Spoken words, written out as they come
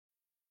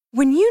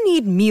When you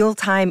need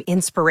mealtime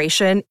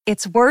inspiration,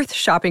 it's worth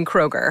shopping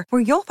Kroger,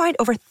 where you'll find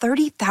over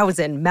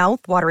 30,000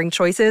 mouth-watering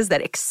choices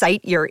that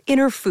excite your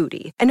inner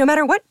foodie. And no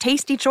matter what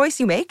tasty choice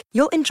you make,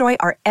 you'll enjoy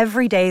our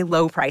everyday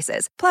low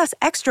prices, plus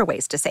extra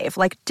ways to save,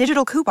 like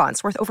digital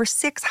coupons worth over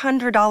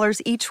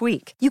 $600 each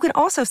week. You can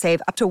also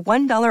save up to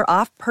 $1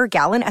 off per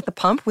gallon at the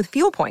pump with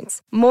fuel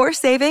points. More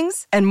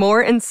savings and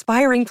more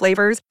inspiring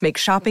flavors make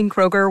shopping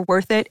Kroger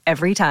worth it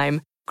every time.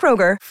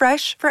 Kroger,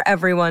 fresh for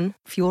everyone.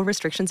 Fuel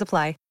restrictions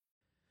apply.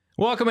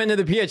 Welcome into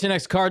the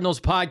PHNX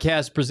Cardinals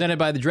podcast presented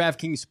by the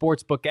DraftKings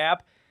Sportsbook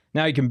app.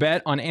 Now you can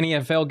bet on any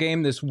NFL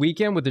game this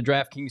weekend with the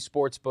DraftKings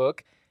Sportsbook,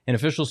 an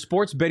official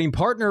sports betting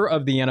partner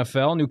of the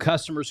NFL. New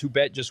customers who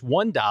bet just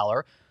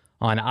 $1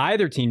 on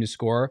either team to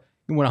score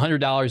can win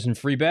 $100 in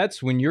free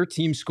bets. When your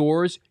team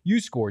scores,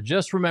 you score.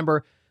 Just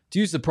remember to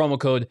use the promo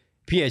code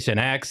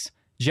PHNX.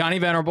 Johnny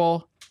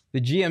Venerable, the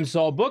GM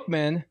Saul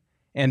Bookman,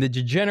 and the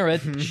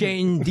degenerate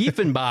Shane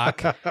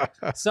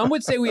Diefenbach. Some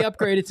would say we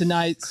upgraded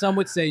tonight. Some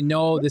would say,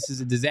 no, this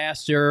is a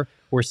disaster.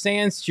 We're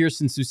sans.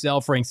 Cheers and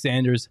Susel, Frank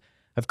Sanders.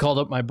 I've called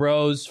up my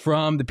bros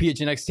from the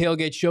PHNX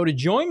Tailgate Show to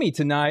join me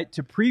tonight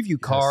to preview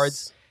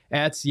cards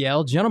at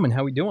Seattle. Gentlemen,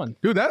 how we doing?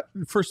 Dude, that,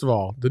 first of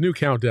all, the new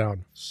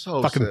countdown.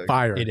 So fucking sick.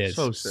 fire. It is.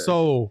 So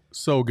sick.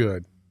 So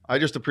good. I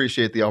just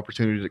appreciate the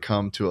opportunity to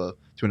come to an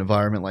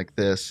environment like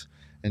this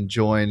and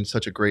join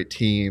such a great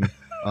team.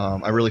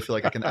 I really feel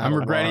like I can add I'm a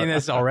regretting lot.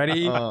 this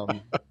already.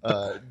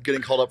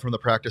 Getting called up from the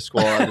practice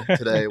squad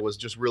today was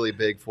just really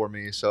big for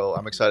me. So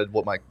I'm excited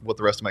what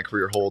the rest of my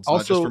career holds,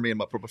 not just for me and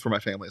for my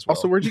family as well.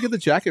 Also, where'd you get the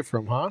jacket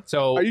from, huh?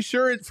 So are you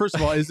sure? First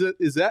of all, is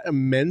that a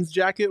men's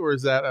jacket or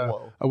is that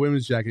a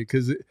women's jacket?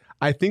 Because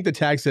I think the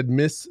tag said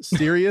Miss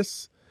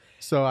Serious.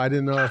 So I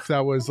didn't know if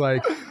that was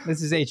like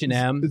this is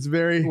H&M. It's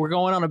very. We're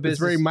going on a business.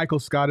 It's very Michael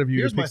Scott of you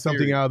Here's to pick my something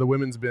theory. out of the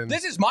women's bin.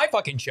 This is my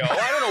fucking show. I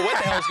don't know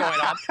what the hell's going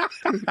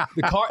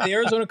on. The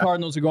Arizona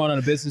Cardinals are going on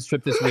a business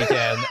trip this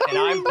weekend, and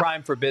I'm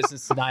primed for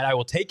business tonight. I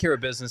will take care of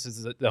business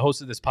as the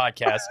host of this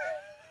podcast.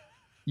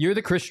 You're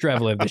the Chris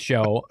Streveler of the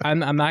show. I'm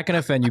not going to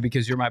offend you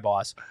because you're my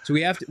boss. So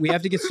we have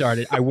to get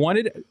started.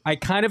 I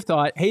kind of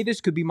thought, hey,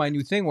 this could be my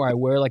new thing where I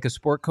wear like a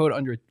sport coat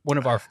under one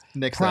of our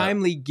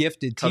primely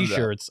gifted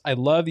T-shirts. I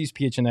love these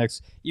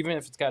PHNX, even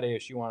if it's got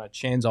ASU on it,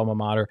 Shane's alma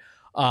mater.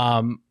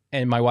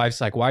 And my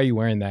wife's like, why are you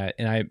wearing that?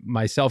 And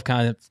my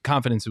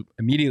self-confidence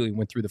immediately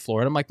went through the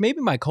floor. And I'm like, maybe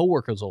my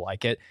coworkers will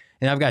like it.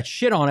 And I've got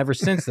shit on ever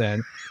since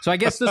then. So I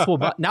guess this will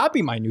not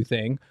be my new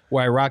thing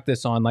where I rock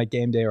this on like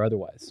game day or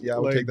otherwise. Yeah, I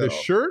would like take that the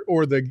off. shirt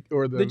or the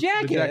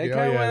jacket. It Oh,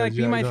 kinda yeah, like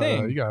be my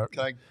thing. You got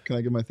it. Can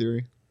I give my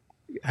theory?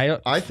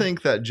 I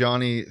think that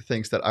Johnny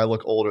thinks that I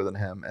look older than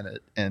him,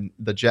 and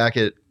the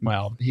jacket.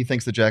 Well, he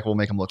thinks the jacket will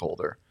make him look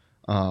older.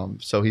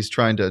 So he's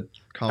trying to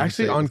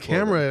compensate. Actually, on with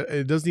clothing. camera,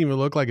 it doesn't even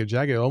look like a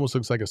jacket. It almost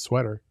looks like a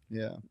sweater.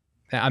 Yeah.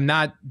 I'm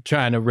not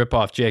trying to rip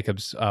off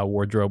Jacob's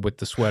wardrobe with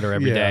the sweater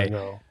every day.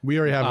 No. We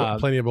already have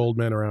plenty of old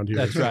men around here.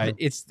 That's right.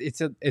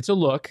 It's a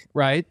look,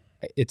 right?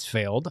 It's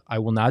failed. I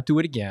will not do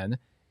it again.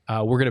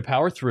 We're going to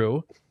power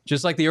through,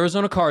 just like the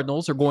Arizona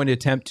Cardinals are going to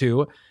attempt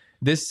to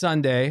this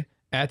Sunday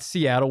at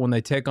Seattle when they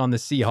take on the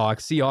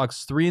Seahawks.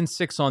 Seahawks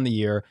 3-6 on the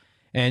year.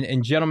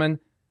 And gentlemen,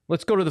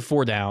 let's go to the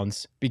 4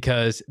 downs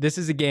because this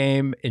is a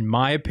game, in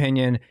my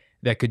opinion,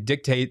 that could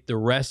dictate the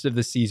rest of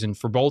the season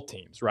for both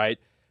teams, right?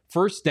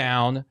 First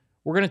down,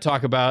 we're going to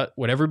talk about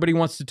what everybody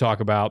wants to talk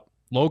about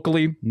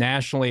locally,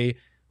 nationally.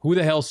 Who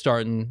the hell's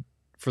starting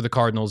for the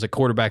Cardinals at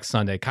quarterback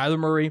Sunday? Kyler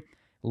Murray,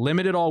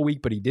 limited all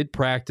week, but he did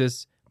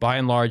practice. By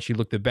and large, he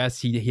looked the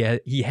best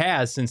he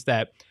has since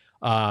that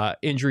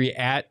injury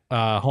at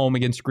home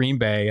against Green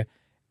Bay.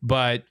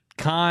 But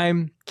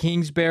Keim,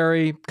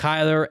 Kingsbury,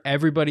 Kyler,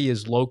 everybody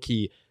is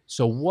low-key.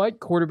 So what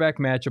quarterback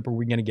matchup are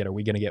we going to get? Are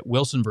we going to get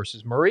Wilson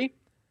versus Murray,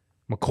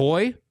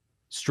 McCoy,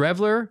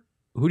 Streveler?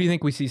 Who do you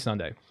think we see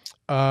Sunday?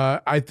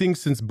 I think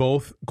since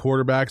both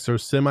quarterbacks are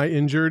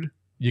semi-injured,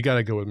 you got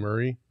to go with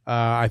Murray.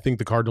 I think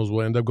the Cardinals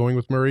will end up going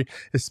with Murray,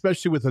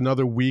 especially with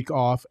another week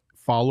off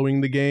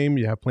following the game.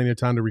 You have plenty of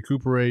time to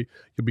recuperate.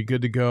 You'll be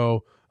good to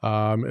go,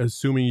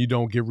 assuming you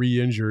don't get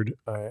re-injured.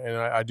 And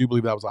I do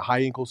believe that was a high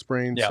ankle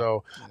sprain,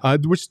 so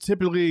which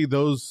typically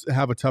those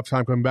have a tough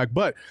time coming back.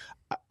 But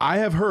I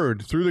have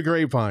heard through the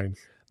grapevine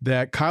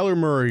that Kyler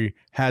Murray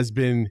has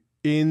been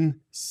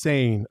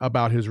insane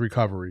about his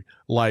recovery,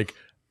 like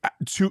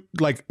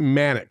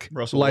manic,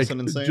 Russell like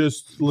Wilson insane?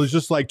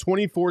 just like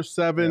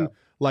 24/7.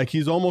 Like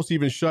he's almost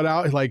even shut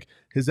out. Like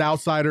his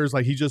outsiders,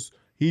 like he just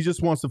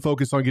wants to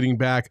focus on getting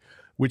back,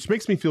 which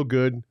makes me feel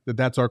good that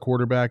that's our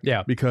quarterback.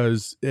 Yeah,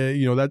 because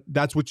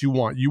that's what you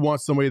want. You want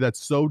somebody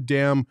that's so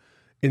damn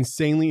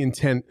insanely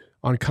intent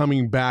on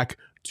coming back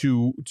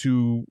to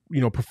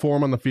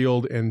perform on the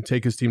field and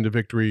take his team to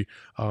victory.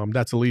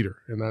 That's a leader,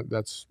 and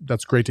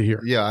that's great to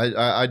hear. Yeah,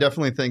 I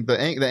definitely think the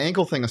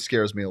ankle thing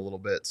scares me a little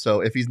bit.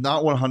 So if he's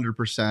not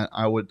 100%,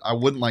 I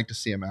wouldn't like to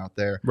see him out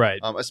there. Right.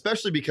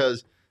 Especially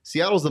because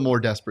Seattle's the more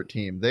desperate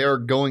team. They are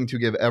going to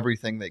give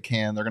everything they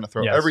can. They're going to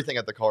throw everything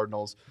at the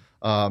Cardinals.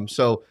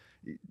 So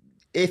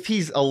if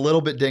he's a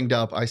little bit dinged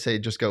up, I say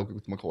just go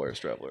with McCoy or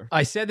Strebler.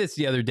 I said this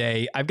the other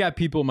day. I've got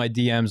people in my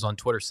DMs on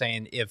Twitter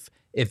saying if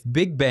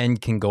Big Ben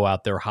can go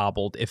out there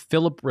hobbled, if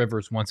Phillip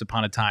Rivers once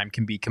upon a time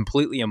can be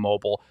completely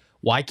immobile,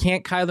 why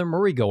can't Kyler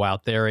Murray go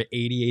out there at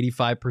 80,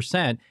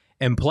 85%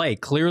 and play?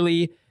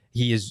 Clearly,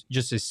 he is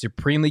just a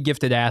supremely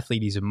gifted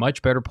athlete. He's a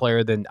much better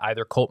player than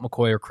either Colt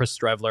McCoy or Chris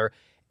Strebler.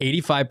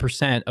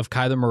 85% of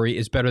Kyler Murray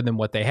is better than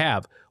what they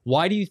have.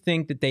 Why do you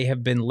think that they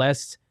have been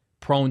less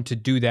prone to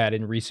do that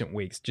in recent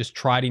weeks? Just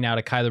trotting out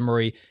a Kyler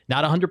Murray,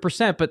 not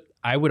 100%, but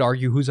I would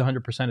argue who's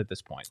 100% at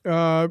this point.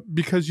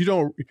 Because you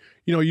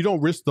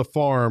don't risk the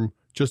farm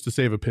just to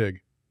save a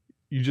pig.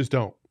 You just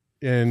don't.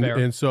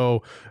 And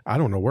so I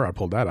don't know where I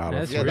pulled that out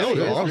of. That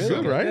was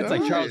good, right? That's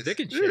like Charles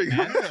Dickens shit,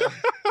 man.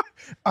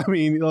 I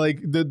mean, like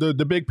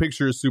the big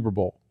picture is Super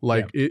Bowl.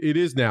 Like it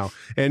is now.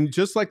 And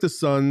just like the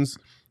Suns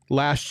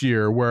last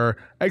year, where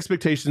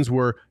expectations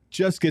were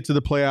just get to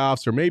the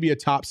playoffs or maybe a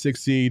top 6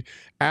 seed,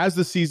 as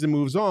the season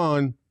moves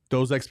on,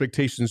 those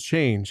expectations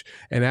change.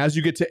 And as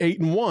you get to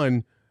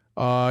 8-1,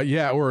 or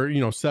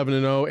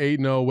 7-0,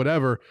 8-0,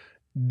 whatever,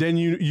 then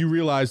you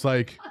realize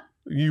like,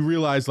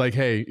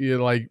 hey,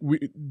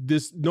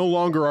 this no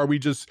longer are we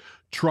just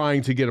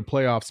trying to get a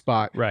playoff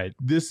spot. Right.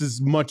 This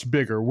is much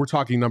bigger. We're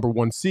talking number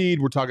 1 seed.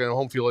 We're talking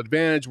home field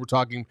advantage. We're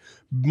talking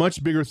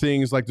much bigger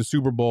things like the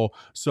Super Bowl.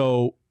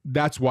 So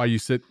that's why you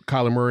sit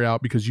Kyler Murray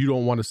out, because you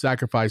don't want to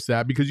sacrifice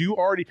that, because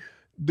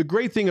the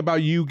great thing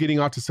about you getting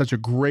off to such a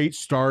great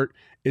start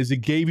is it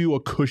gave you a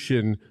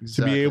cushion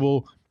to be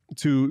able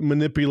to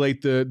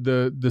manipulate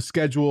the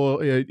schedule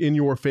in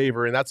your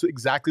favor. And that's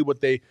exactly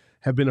what they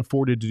have been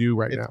afforded to do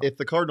now. If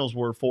the Cardinals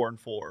were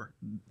 4-4,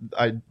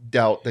 I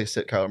doubt they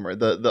sit Kyler Murray.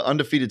 The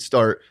undefeated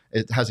start,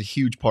 it has a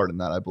huge part in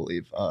that, I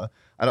believe. I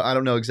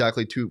don't know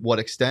exactly to what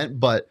extent,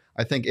 but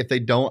I think if they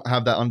don't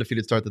have that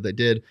undefeated start that they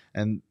did,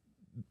 and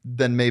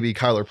then maybe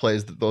Kyler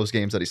plays those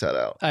games that he sat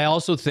out. I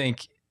also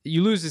think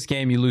you lose this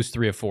game, you lose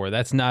 3 or 4.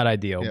 That's not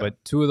ideal. Yeah.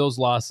 But 2 of those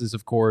losses,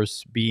 of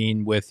course,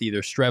 being with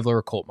either Strebler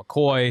or Colt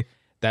McCoy.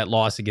 That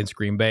loss against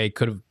Green Bay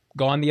could have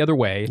gone the other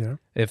way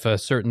if a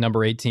certain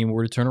number 18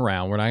 were to turn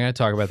around. We're not going to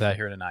talk about that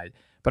here tonight.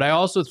 But I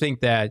also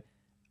think that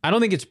I don't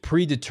think it's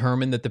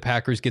predetermined that the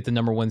Packers get the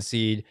number 1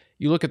 seed.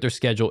 You look at their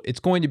schedule, it's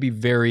going to be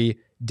very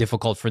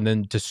difficult for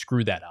them to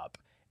screw that up.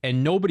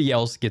 And nobody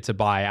else gets a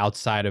bye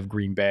outside of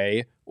Green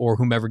Bay or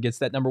whomever gets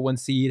that number 1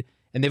 seed.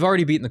 And they've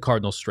already beaten the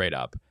Cardinals straight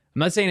up. I'm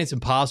not saying it's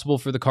impossible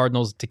for the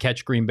Cardinals to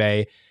catch Green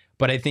Bay,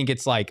 but I think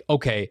it's like,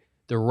 okay,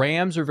 the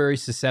Rams are very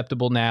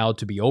susceptible now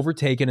to be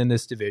overtaken in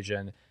this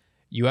division.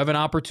 You have an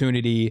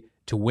opportunity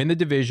to win the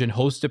division,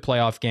 host a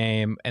playoff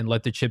game, and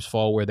let the chips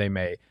fall where they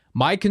may.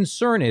 My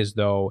concern is,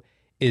 though,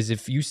 is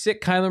if you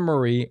sit Kyler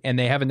Murray and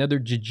they have another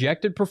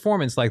dejected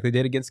performance like they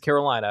did against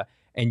Carolina,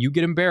 and you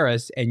get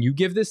embarrassed, and you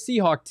give this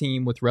Seahawks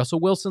team with Russell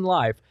Wilson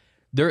life,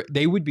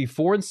 they would be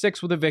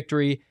 4-6 with a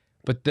victory,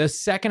 but the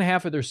second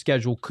half of their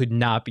schedule could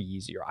not be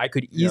easier. I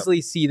could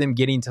easily see them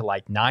getting to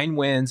like 9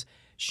 wins.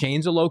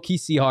 Shane's a low-key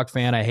Seahawk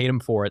fan. I hate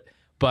him for it.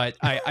 But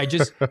I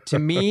just, to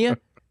me,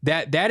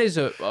 that is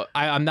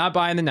I'm not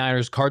buying the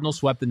Niners. Cardinals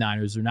swept the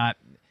Niners. They're not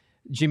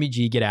Jimmy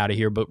G, get out of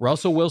here. But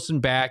Russell Wilson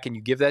back, and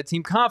you give that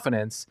team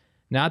confidence.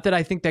 Not that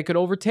I think that could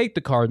overtake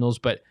the Cardinals,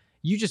 but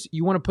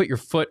you want to put your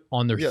foot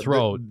on their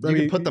throat. You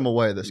can put them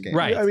away this game.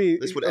 Right. I mean,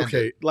 this would end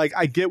it. Like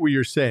I get what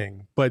you're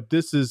saying, but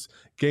this is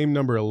game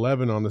number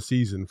 11 on the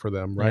season for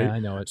them, right? Yeah, I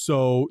know it.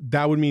 So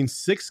that would mean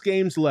 6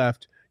 games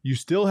left. You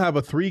still have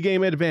a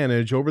 3-game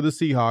advantage over the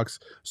Seahawks.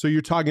 So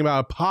you're talking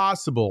about a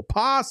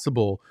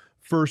possible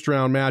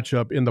first-round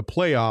matchup in the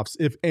playoffs,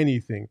 if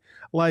anything.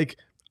 Like,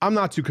 I'm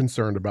not too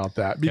concerned about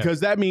that because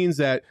that means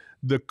that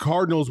the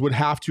Cardinals would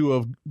have to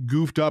have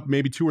goofed up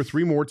maybe 2 or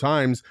 3 more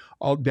times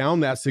all down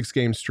that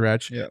 6-game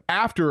stretch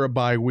after a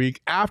bye week,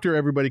 after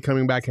everybody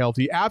coming back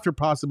healthy, after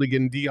possibly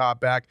getting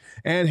D-Hop back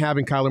and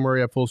having Kyler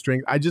Murray at full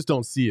strength. I just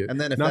don't see it. And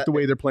then the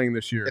way they're playing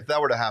this year. If that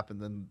were to happen,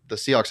 then the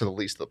Seahawks are the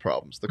least of the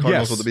problems. The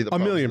Cardinals would be the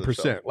problem.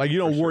 1,000,000%. Like, you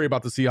don't worry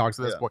about the Seahawks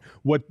at this point.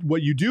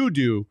 What you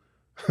do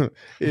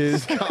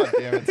is God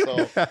damn it.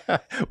 So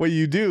what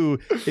you do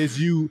is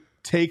you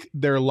take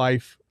their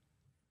life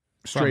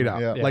straight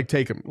out. Like,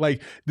 take them.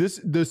 Like, the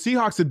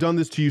Seahawks have done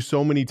this to you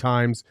so many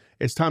times.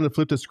 It's time to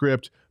flip the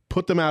script,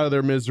 put them out of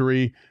their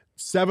misery.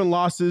 7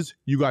 losses,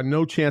 you got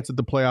no chance at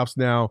the playoffs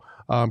now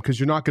because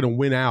you're not going to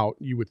win out,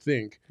 you would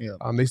think.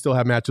 They still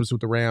have matchups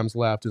with the Rams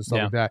left and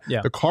stuff like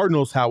that. The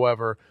Cardinals,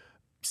 however,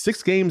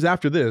 6 games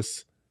after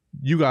this,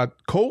 you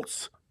got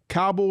Colts,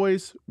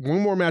 Cowboys,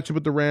 1 more matchup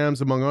with the Rams,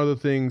 among other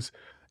things.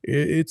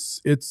 It's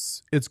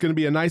going to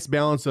be a nice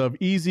balance of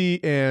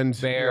easy and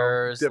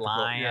Bears,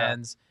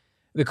 Lions.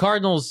 The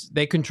Cardinals,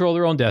 they control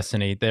their own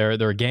destiny. They're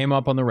a game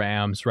up on the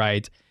Rams,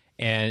 right?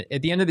 And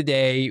at the end of the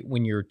day,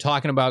 when you're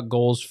talking about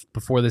goals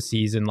before the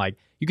season, like,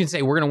 you can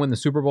say we're going to win the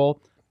Super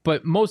Bowl,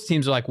 but most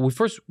teams are like, well,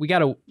 first we got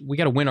to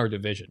win our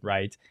division,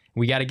 right?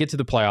 We got to get to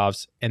the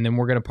playoffs, and then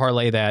we're going to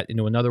parlay that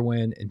into another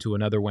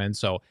win,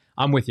 So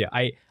I'm with you.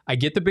 I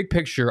get the big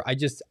picture. I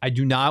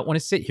do not want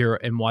to sit here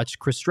and watch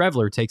Chris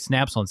Strebler take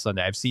snaps on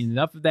Sunday. I've seen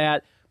enough of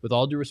that. With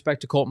all due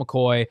respect to Colt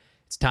McCoy,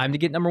 It's time to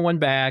get number one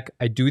back.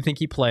 I do think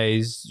he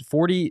plays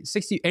 40,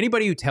 60.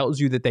 Anybody who tells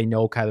you that they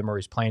know Kyler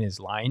Murray's playing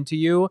is lying to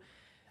you.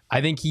 I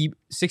think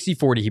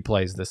 60-40 he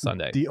plays this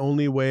Sunday. The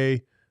only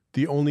way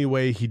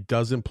he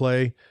doesn't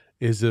play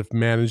is if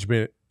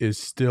management is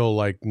still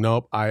like,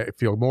 nope, I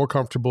feel more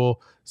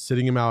comfortable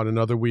sitting him out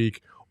another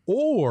week.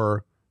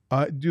 Or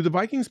do the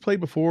Vikings play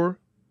before?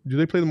 Do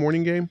they play the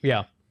morning game?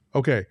 Yeah.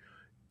 Okay.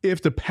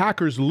 If the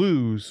Packers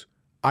lose,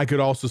 I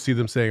could also see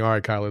them saying, all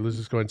right, Kyler, let's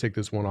just go ahead and take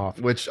this one off.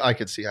 Which I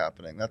could see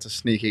happening. That's a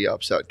sneaky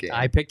upset game.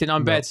 I picked it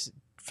on bets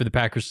for the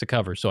Packers to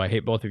cover, so I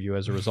hate both of you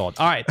as a result.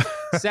 All right,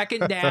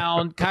 second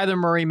down. Kyler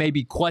Murray may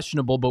be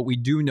questionable, but we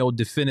do know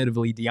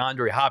definitively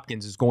DeAndre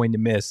Hopkins is going to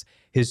miss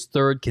his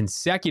third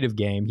consecutive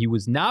game. He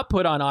was not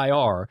put on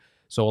IR,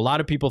 so a lot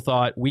of people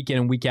thought week in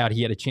and week out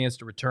he had a chance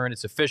to return.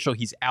 It's official.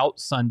 He's out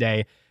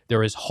Sunday.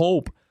 There is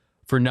hope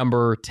for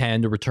number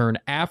 10 to return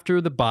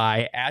after the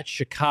bye at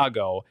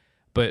Chicago.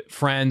 But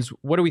friends,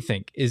 what do we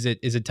think? Is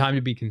it time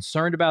to be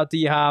concerned about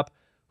D-Hop?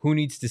 Who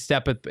needs to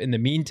step up in the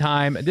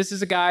meantime? This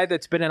is a guy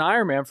that's been an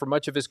Ironman for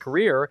much of his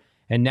career,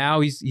 and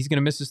now he's going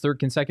to miss his third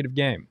consecutive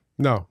game.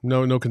 No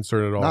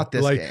concern at all. Not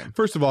this game.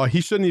 First of all,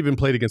 he shouldn't even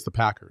played against the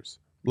Packers.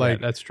 Yeah,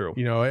 that's true.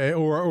 You know,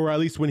 or at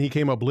least when he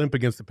came up limp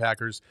against the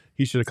Packers,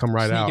 he should have come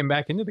right out. Sneaking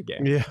back into the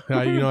game.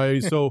 Yeah,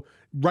 so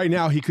right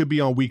now he could be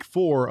on week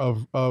 4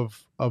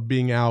 of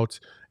being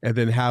out, and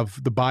then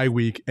have the bye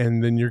week,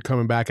 and then you're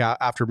coming back out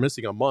after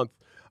missing a month.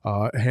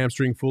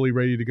 Hamstring fully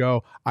ready to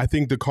go. I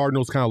think the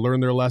Cardinals kind of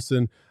learned their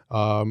lesson.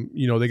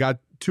 They got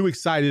too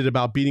excited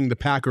about beating the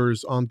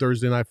Packers on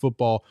Thursday Night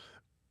Football.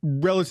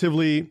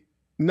 Relatively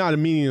not a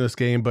meaningless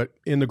game, but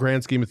in the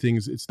grand scheme of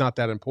things, it's not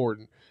that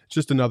important. It's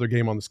just another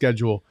game on the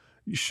schedule.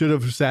 You should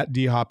have sat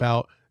D-Hop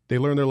out. They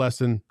learned their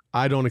lesson.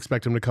 I don't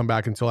expect him to come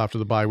back until after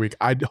the bye week.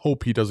 I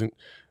hope he doesn't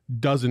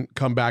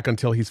come back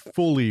until he's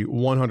fully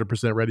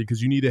 100% ready,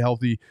 because you need a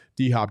healthy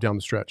D-Hop down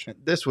the stretch.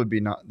 This would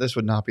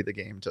not be the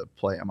game to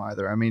play him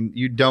either. I mean,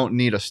 you don't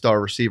need a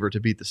star receiver to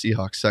beat the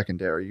Seahawks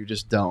secondary. You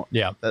just don't.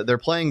 Yeah. They're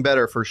playing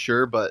better for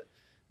sure, but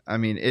I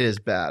mean, it is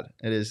bad.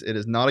 It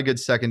is not a good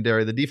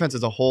secondary. The defense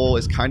as a whole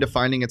is kind of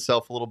finding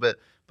itself a little bit,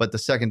 but the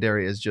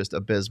secondary is just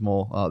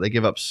abysmal. They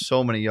give up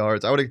so many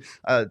yards.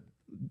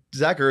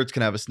 Zach Ertz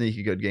can have a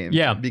sneaky good game.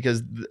 Yeah.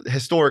 Because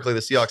historically, the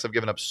Seahawks have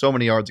given up so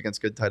many yards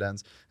against good tight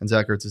ends, and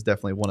Zach Ertz is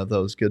definitely one of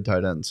those good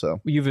tight ends.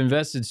 So you've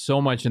invested so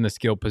much in the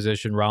skill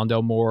position.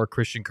 Rondell Moore,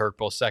 Christian Kirk,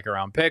 both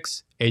second-round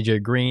picks.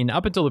 AJ Green,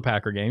 up until the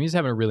Packer game, he's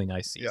having a really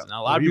nice season. Yeah.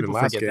 A lot of people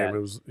last forget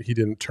game, that. He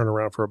didn't turn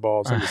around for a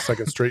ball. It's like the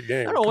second straight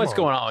game. I don't know what's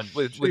going on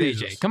with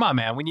AJ. Come on,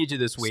 man. We need you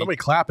this week. Somebody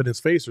clap in his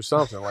face or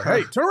something. Like,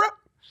 hey, turn around.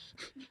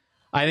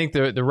 I think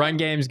the run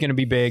game is going to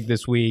be big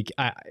this week.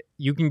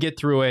 You can get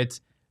through it.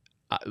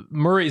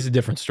 Murray is a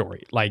different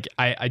story. Like,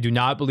 I do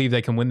not believe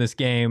they can win this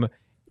game,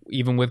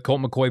 even with Colt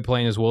McCoy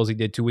playing as well as he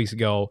did 2 weeks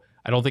ago.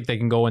 I don't think they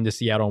can go into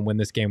Seattle and win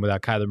this game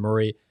without Kyler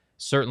Murray.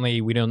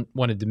 Certainly, we don't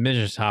want to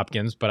diminish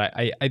Hopkins, but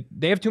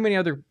they have too many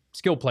other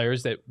skill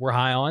players that we're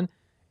high on.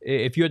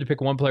 If you had to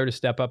pick one player to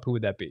step up, who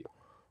would that be?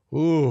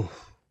 Ooh.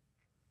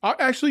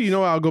 Actually,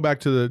 I'll go back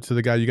to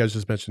the guy you guys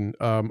just mentioned.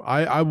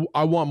 I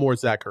want more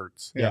Zach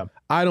Ertz. Yeah.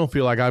 I don't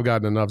feel like I've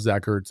gotten enough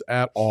Zach Ertz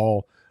at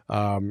all.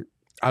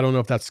 I don't know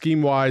if that's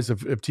scheme wise,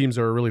 if teams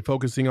are really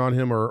focusing on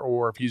him,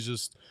 or if he's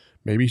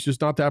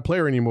just not that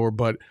player anymore.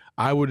 But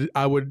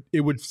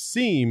it would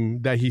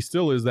seem that he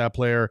still is that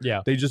player.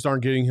 Yeah. They just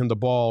aren't getting him the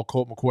ball.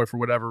 Colt McCoy, for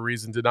whatever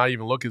reason, did not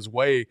even look his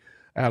way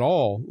at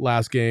all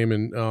last game.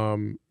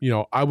 And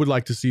I would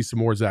like to see some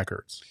more Zach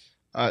Ertz.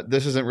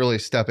 This isn't really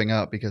stepping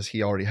up because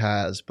he already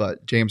has,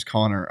 but James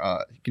Conner,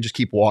 he can just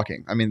keep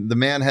walking. I mean, the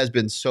man has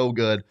been so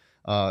good,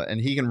 and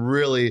he can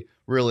really,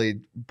 really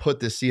put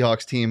this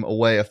Seahawks team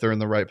away if they're in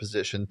the right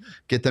position,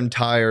 get them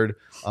tired,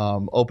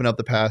 open up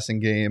the passing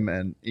game,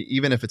 and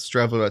even if it's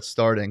Trevor that's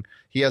starting,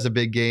 he has a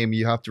big game.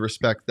 You have to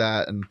respect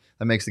that, and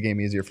that makes the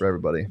game easier for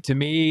everybody. To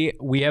me,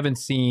 we haven't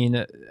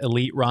seen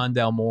elite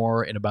Rondell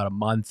Moore in about a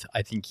month.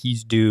 I think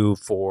he's due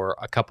for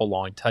a couple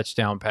long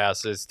touchdown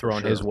passes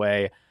thrown his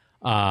way.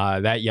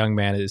 That young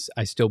man is,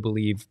 I still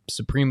believe,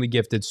 supremely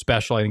gifted,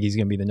 special. I think he's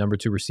going to be the number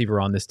 2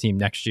 receiver on this team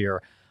next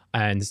year.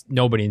 And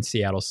nobody in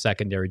Seattle's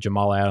secondary,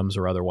 Jamal Adams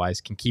or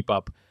otherwise, can keep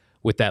up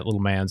with that little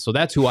man. So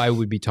that's who I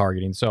would be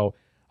targeting. So,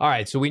 all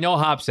right, so we know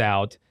Hop's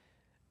out.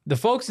 The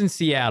folks in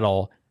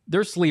Seattle,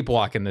 they're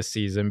sleepwalking this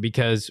season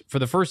because for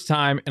the first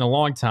time in a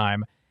long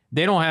time,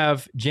 they don't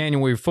have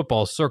January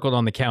football circled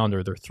on the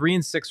calendar. They're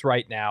 3-6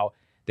 right now.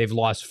 They've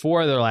lost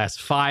 4 of their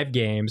last 5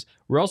 games.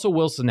 Russell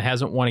Wilson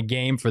hasn't won a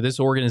game for this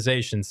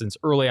organization since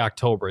early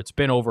October. It's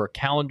been over a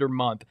calendar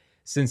month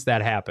since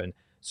that happened.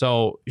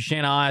 So,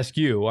 Shane, I'll ask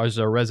you, as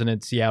a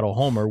resident Seattle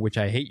homer, which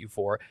I hate you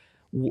for,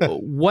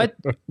 what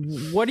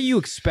do you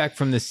expect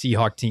from the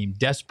Seahawk team?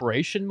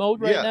 Desperation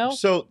mode right now?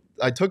 So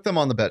I took them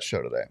on the bet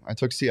show today. I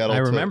took Seattle. I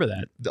remember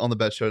that on the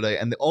bet show today,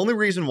 and the only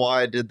reason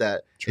why I did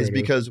that is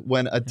because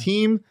when a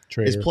team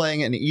is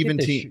playing an even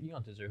team, you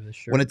don't deserve this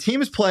shirt. When a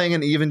team is playing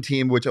an even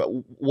team, which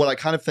what I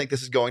kind of think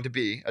this is going to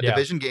be, a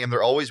division game,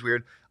 they're always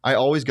weird. I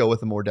always go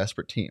with a more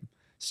desperate team.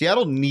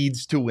 Seattle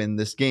needs to win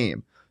this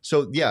game.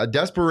 So yeah,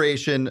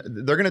 desperation.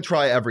 They're going to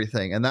try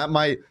everything, and that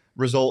might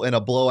result in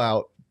a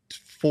blowout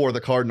for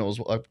the Cardinals,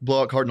 a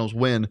blowout Cardinals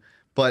win.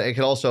 But it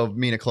could also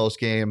mean a close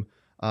game.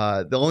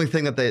 The only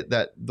thing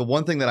the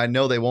one thing that I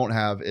know they won't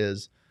have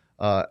is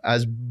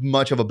as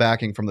much of a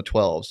backing from the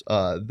 12s.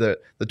 The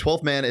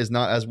 12th man is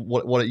not as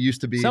what it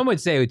used to be. Some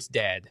would say it's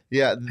dead.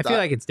 Yeah, I feel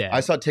like it's dead. I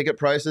saw ticket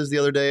prices the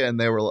other day, and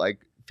they were like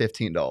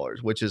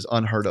 $15, which is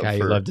unheard of. God,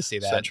 for you'd love to see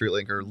that.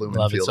 CenturyLink or Lumen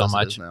Love it Field so as it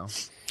much.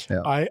 is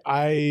now. Yeah.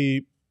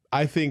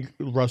 I think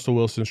Russell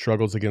Wilson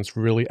struggles against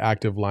really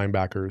active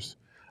linebackers,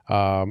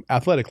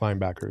 athletic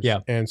linebackers. Yeah.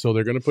 And so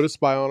they're going to put a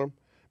spy on him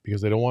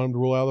because they don't want him to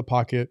roll out of the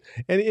pocket.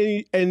 And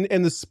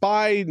the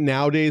spy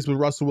nowadays with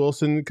Russell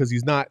Wilson, because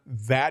he's not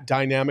that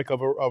dynamic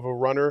of a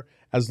runner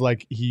as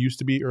like he used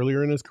to be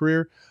earlier in his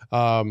career,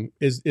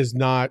 is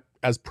not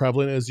as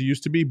prevalent as he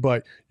used to be.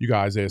 But you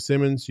got Isaiah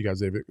Simmons, you got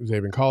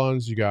Xavier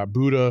Collins, you got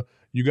Buddha,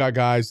 you got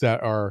guys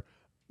that are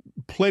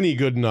plenty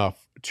good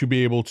enough to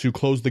be able to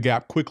close the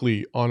gap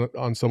quickly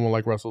on someone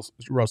like Russell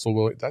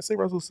Wilson. Did I say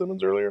Russell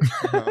Simmons earlier?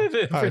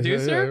 The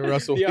producer?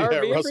 Russell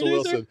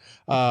producer?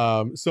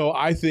 Wilson. So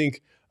I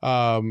think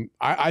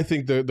I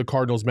think the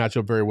Cardinals match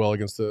up very well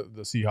against the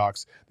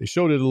Seahawks. They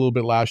showed it a little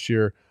bit last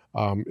year.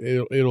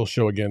 It'll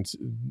show again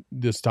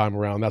this time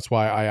around. That's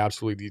why I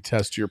absolutely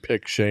detest your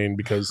pick, Shane,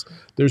 because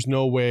there's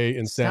no way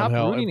in Sam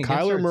Hell if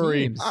Kyler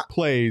Murray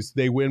plays,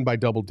 they win by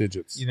double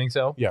digits. You think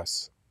so?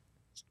 Yes.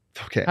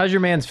 Okay. How's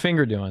your man's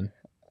finger doing?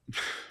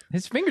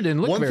 His finger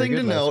didn't look One very thing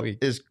good to last note week.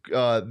 is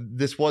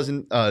this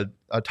wasn't a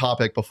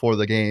topic before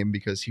the game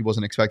because he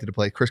wasn't expected to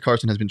play. Chris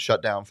Carson has been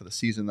shut down for the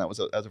season. That was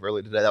as of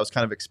early today. That was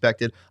kind of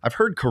expected. I've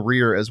heard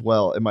career as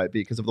well. It might be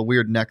because of the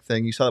weird neck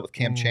thing. You saw that with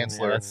Cam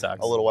Chancellor that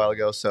sucks. a little while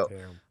ago. So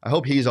Damn. I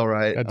hope he's all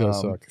right. That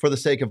does suck. For the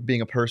sake of being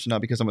a person,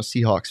 not because I'm a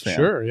Seahawks fan.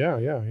 Sure. Yeah.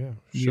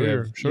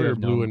 Sure. You're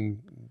blue no-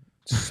 and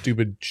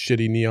stupid,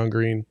 shitty neon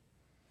green.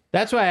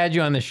 That's why I had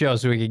you on the show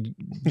so we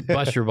could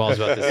bust your balls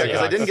about this. Yeah,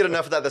 because I didn't get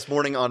enough of that this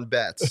morning on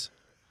bets.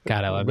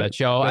 God, I love that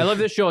show. I love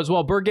this show as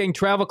well. Bird Gang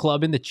Travel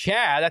Club in the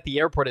chat at the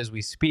airport as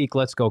we speak.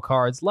 Let's go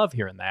Cards. Love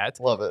hearing that.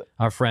 Love it.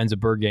 Our friends at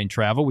Bird Gang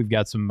Travel. We've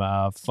got some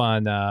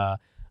fun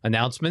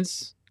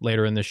announcements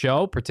later in the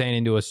show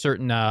pertaining to a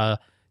certain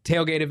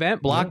tailgate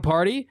event, block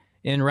party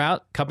en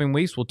route. Coming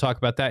weeks. We'll talk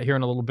about that here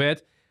in a little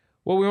bit.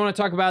 What we want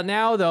to talk about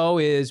now, though,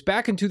 is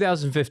back in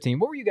 2015.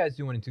 What were you guys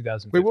doing in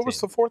 2015? Wait, what was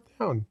the fourth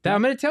down?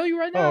 I'm going to tell you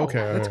right now. Oh, okay.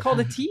 It's called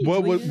a tease.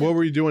 What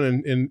were you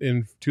doing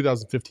in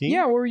 2015?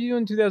 Yeah, what were you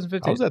doing in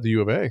 2015? I was at the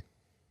U of A.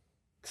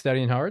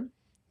 Studying hard?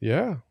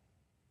 Yeah.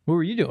 What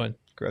were you doing?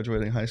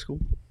 Graduating high school.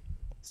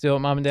 Still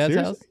at mom and dad's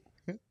Seriously?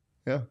 house?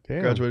 Yeah.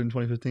 Damn. Graduated in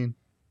 2015.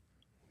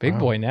 Big Wow.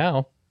 boy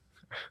now.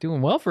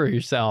 Doing well for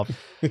yourself.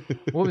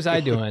 What was I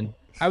doing?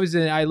 I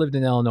lived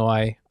in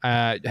Illinois.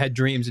 Had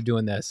dreams of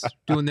doing this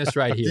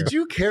right here. Did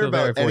you care Feel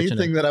very about anything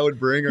fortunate. that I would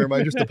bring, or am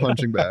I just a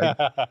punching bag?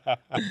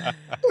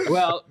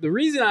 Well, the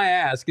reason I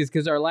ask is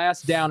because our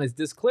last down is,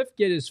 does Cliff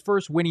get his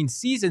first winning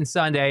season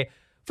Sunday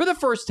for the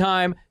first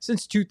time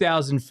since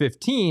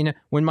 2015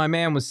 when my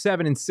man was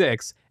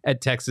 7-6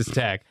 at Texas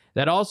Tech?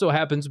 That also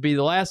happens to be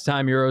the last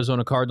time your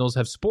Arizona Cardinals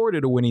have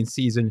sported a winning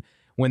season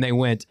when they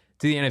went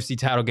to the NFC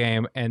title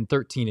game and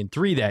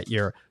 13-3 that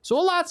year. So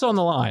a lot's on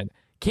the line.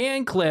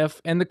 Can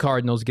Cliff and the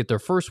Cardinals get their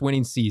first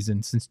winning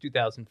season since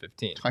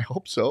 2015? I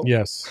hope so.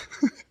 Yes.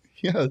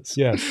 Yes.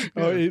 Yes.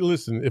 Oh, hey,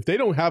 listen, if they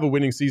don't have a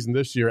winning season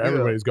this year,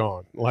 everybody's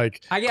gone.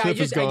 Like I Cliff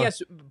is gone.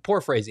 guess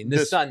poor phrasing.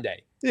 This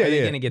Sunday. Yeah, Are they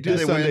yeah. going to get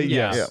This that? Sunday, win?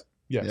 yes. Yeah.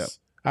 Yes.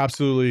 Yeah.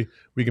 Absolutely.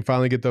 We can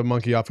finally get the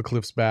monkey off of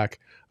Cliff's back.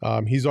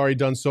 He's already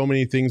done so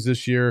many things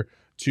this year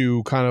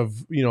to kind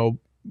of,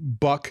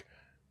 buck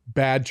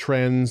bad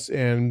trends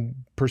and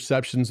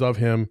perceptions of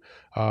him.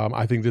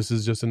 I think this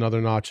is just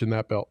another notch in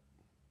that belt.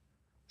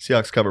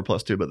 Seahawks cover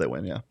 +2, but they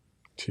win. Yeah.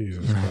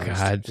 Jesus Oh,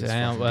 Christ. God. This I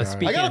don't- fucking guy.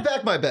 speak- I gotta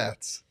back my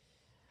bets.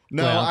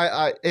 No, Well-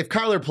 I if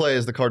Kyler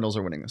plays, the Cardinals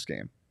are winning this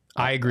game.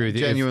 I agree with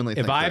you. Genuinely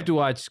If think I have that. to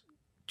watch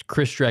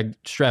Chris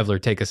Streveler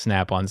take a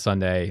snap on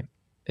Sunday,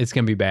 it's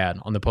going to be bad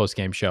on the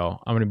post-game show.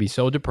 I'm going to be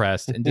so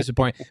depressed and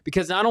disappointed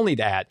because not only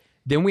that,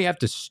 then we have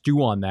to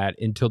stew on that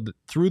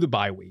through the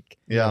bye week.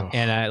 Yeah.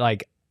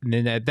 And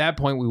then at that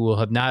point, we will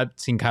have not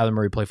seen Kyler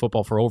Murray play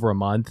football for over a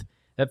month.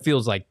 That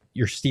feels like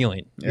you're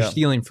stealing. You're Yeah.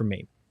 stealing from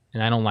me.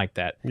 And I don't like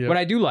that. Yep. What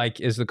I do like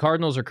is the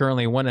Cardinals are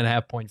currently a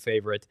 1.5-point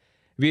favorite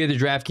via the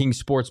DraftKings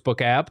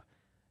Sportsbook app.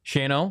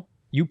 Shano,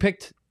 you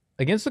picked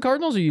against the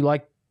Cardinals, or you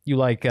like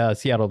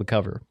Seattle to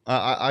cover?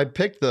 I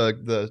picked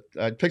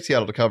I picked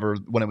Seattle to cover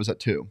when it was at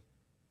 2.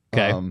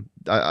 Okay.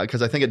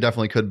 Because I think it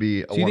definitely could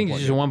be. So you think it's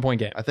just a 1-point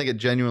game? I think it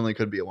genuinely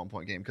could be a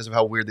 1-point game because of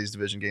how weird these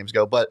division games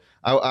go. But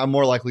I'm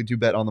more likely to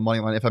bet on the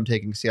money line if I'm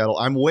taking Seattle.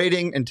 I'm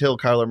waiting until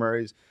Kyler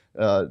Murray's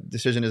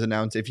decision is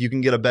announced. If you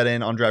can get a bet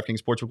in on DraftKings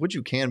Sportsbook, which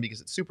you can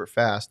because it's super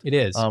fast. It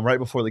is. Right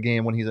before the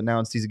game when he's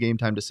announced, he's a game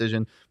time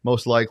decision,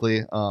 most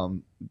likely,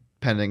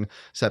 pending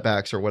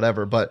setbacks or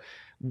whatever. But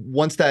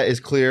once that is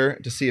clear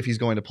to see if he's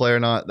going to play or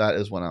not, that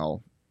is when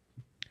I'll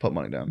put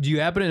money down. Do you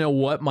happen to know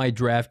what my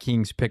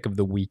DraftKings pick of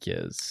the week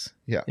is?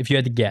 Yeah. If you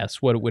had to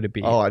guess, what would it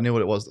be? Oh, I knew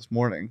what it was this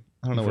morning.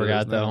 I don't know what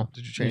forgot it is now. though.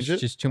 Did you change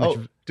It's it? just too much.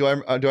 Do I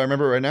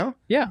remember it right now?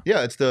 Yeah.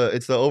 Yeah, it's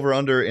the over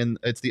under in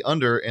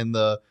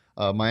the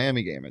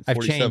Miami game at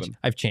 47.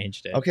 I've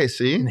changed it. Okay,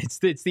 see?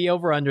 It's the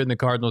over under in the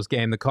Cardinals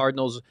game. The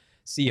Cardinals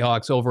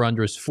Seahawks over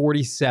under is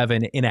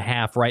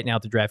 47.5 right now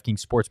at the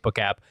DraftKings Sportsbook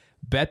app.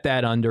 Bet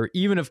that under,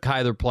 even if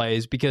Kyler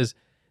plays, because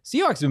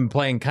Seahawks have been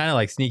playing kind of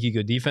like sneaky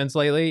good defense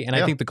lately, and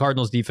I think the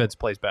Cardinals defense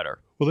plays better.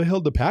 Well, they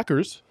held the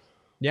Packers.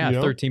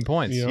 Yeah, 13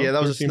 points. Yeah,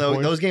 that was a snow.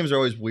 Those games are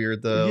always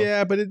weird, though.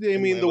 Yeah, but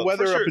the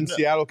weather up in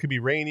Seattle could be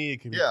rainy. It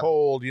could be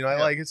cold.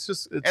 Like it's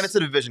just, and it's a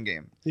division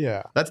game.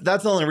 Yeah, that's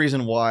the only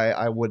reason why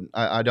I wouldn't.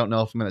 I don't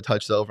know if I'm going to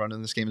touch the over under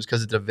in this game is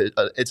because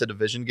it's a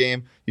division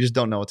game. You just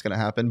don't know what's going to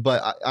happen.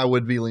 But I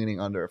would be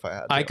leaning under if I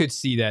had to. I could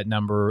see that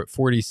number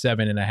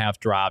 47.5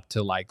 drop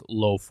to like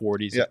low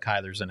 40s if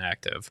Kyler's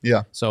inactive.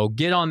 Yeah. So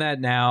get on that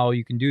now.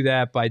 You can do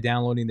that by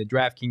downloading the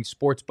DraftKings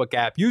Sportsbook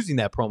app using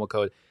that promo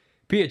code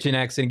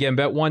PHNX, and again,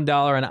 bet $1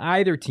 on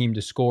either team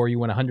to score. You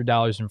win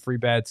 $100 in free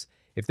bets.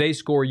 If they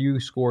score, you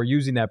score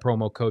using that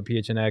promo code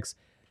PHNX.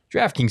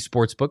 DraftKings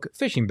Sportsbook,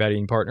 fishing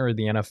betting partner of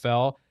the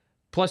NFL.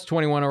 Plus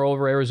 21 or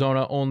over,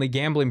 Arizona only.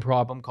 Gambling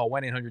problem, call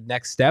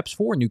 1-800-NEXT-STEPS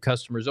for new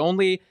customers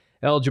only.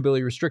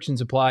 Eligibility restrictions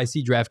apply.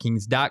 See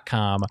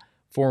DraftKings.com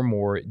for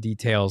more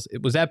details.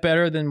 Was that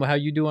better than how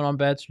you doing on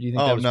bets? Or do you think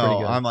that was pretty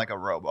good? I'm like a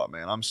robot,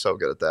 man. I'm so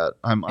good at that.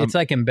 It's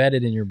like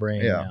embedded in your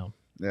brain now.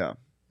 Yeah.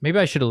 Maybe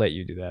I should have let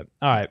you do that.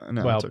 All right.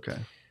 No, well, it's okay.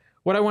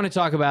 What I want to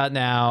talk about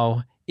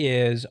now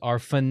is our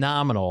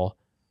phenomenal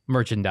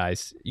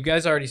merchandise. You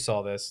guys already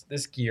saw this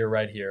gear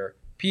right here.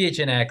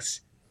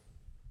 PHNX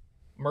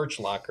merch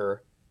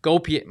locker.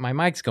 My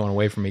mic's going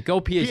away from me.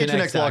 Go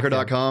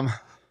PHNXlocker.com.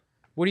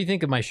 What do you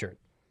think of my shirt?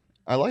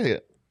 I like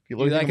it. Do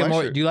you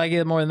like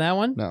it more than that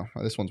one? No,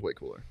 this one's way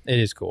cooler. It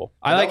is cool.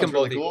 I like them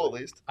both. Really cool, at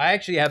least. I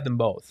actually have them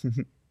both.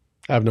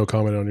 I have no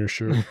comment on your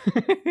shirt.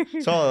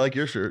 So I like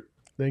your shirt.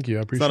 Thank you.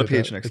 I appreciate it.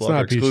 It's not a PHNX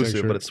Locker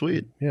exclusive, but it's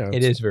sweet. Yeah,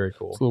 it is very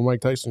cool. It's a little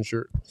Mike Tyson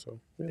shirt. So,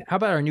 How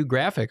about our new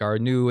graphic, our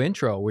new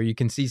intro, where you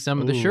can see some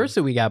of the shirts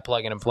that we got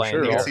plugging and playing?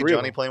 Sure, here. you can see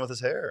Johnny playing with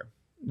his hair.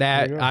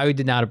 I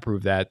did not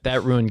approve that.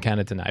 That ruined kind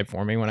of tonight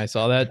for me when I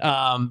saw that.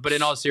 But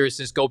in all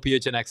seriousness, go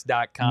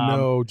PHNX.com.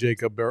 No,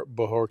 Jacob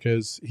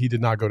Bojorquez, he did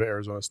not go to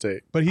Arizona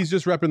State, but he's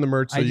just repping the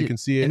merch so you can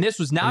see it. And this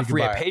was not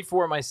free. I paid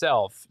for it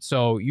myself.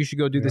 So you should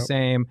go do the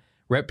same.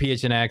 Rep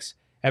PHNX.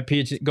 At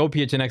go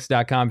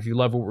PHNX.com if you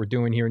love what we're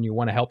doing here and you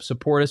want to help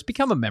support us.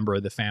 Become a member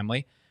of the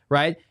family,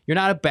 right? You're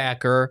not a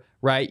backer,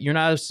 right? You're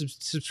not a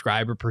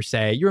subscriber per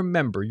se. You're a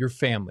member. You're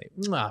family.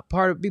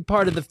 Be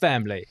part of the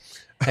family.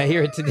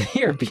 Here at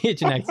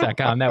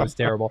PHNX.com. That was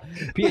terrible.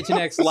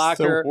 PHNX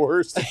Locker. The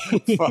worst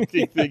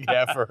fucking thing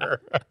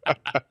ever.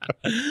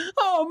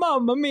 Oh,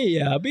 mamma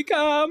mia.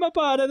 Become a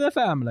part of the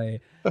family.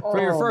 For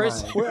your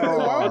first.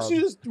 Why don't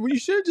you you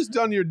should have just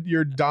done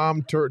your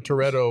Dom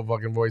Toretto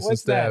fucking voice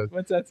instead.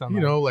 What's that sound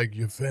like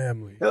your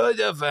family.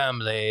 Your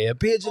family.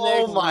 PHNX.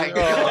 Oh my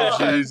God.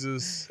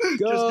 Jesus.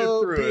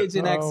 Go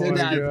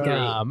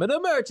PHNX.com and a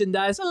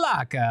merchandise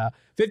locker.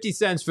 50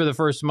 cents for the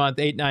first month,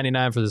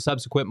 $8.99 for the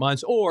subsequent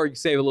months, or you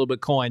save a little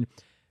bit coin.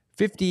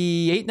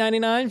 $58.99,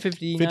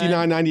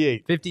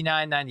 $59.98.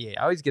 $59.98.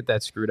 I always get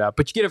that screwed up.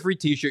 But you get a free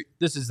t-shirt.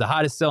 This is the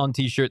hottest selling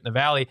t-shirt in the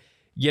Valley.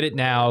 Get it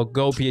now.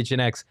 Go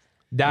PHNX.com.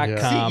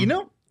 Yeah. See,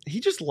 he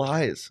just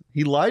lies.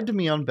 He lied to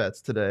me on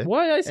bets today.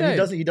 What did I say?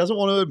 And he doesn't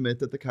want to admit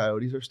that the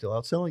Coyotes are still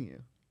outselling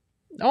you.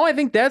 Oh, I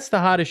think that's the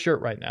hottest shirt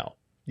right now.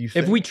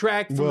 If we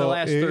track from the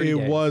last 30 days.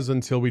 It was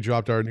until we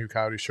dropped our new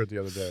Coyote shirt the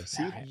other day.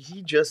 See,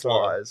 he just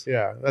lies.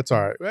 Yeah, that's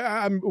all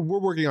right. We're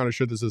working on a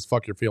shirt that says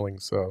 "fuck your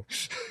feelings," so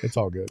it's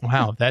all good.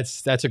 Wow,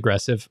 that's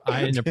aggressive.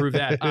 I didn't approve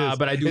that,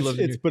 but I do love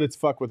it. But it's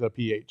fuck with a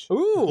PH.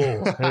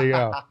 Ooh, there you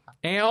go.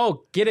 And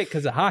get it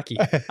because of hockey.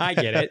 I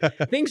get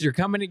it. Things are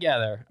coming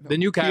together. The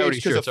new Coyote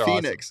shirts are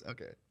Phoenix. Awesome.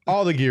 Okay.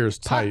 All the gear is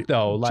tight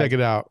though. Check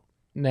it out.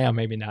 No,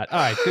 maybe not. All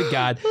right. Good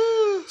God.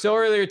 So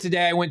earlier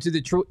today, I went to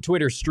the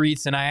Twitter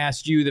streets and I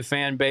asked you, the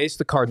fan base,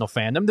 the Cardinal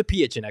fandom, the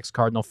PHNX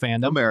Cardinal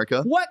fandom,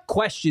 America, what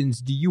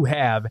questions do you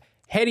have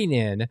heading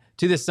in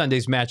to this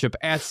Sunday's matchup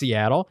at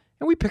Seattle?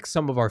 And we picked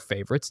some of our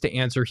favorites to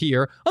answer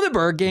here on the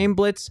Bird Game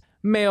Blitz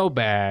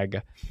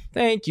mailbag.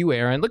 Thank you,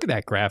 Aaron. Look at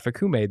that graphic.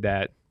 Who made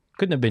that?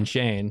 Couldn't have been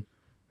Shane.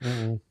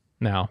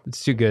 No,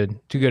 it's too good.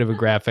 Too good of a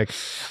graphic.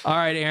 All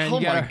right, Aaron,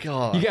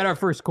 you got our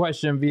first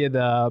question via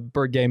the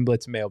Bird Game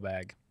Blitz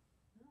mailbag.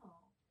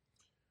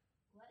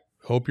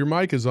 Hope your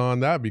mic is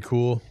on. That'd be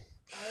cool.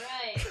 All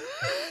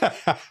right.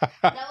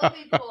 That would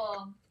be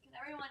cool. Can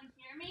everyone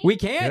hear me? We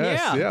can,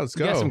 yeah. Yeah, let's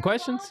go. You got some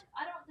questions?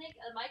 I don't think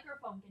a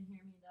microphone can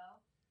hear me,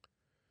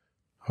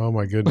 though. Oh,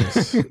 my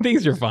goodness.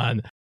 Things are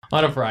fun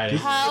on a Friday.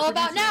 How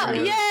about now?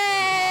 Yay!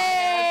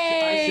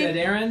 I said,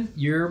 Aaron,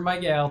 you're my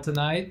gal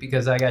tonight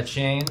because I got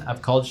Shane.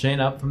 I've called Shane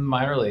up from the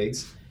minor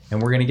leagues,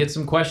 and we're going to get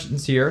some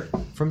questions here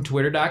from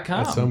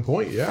Twitter.com. At some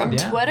point, yeah. From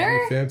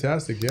Twitter?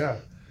 Fantastic, yeah.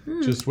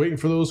 Just waiting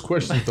for those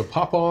questions to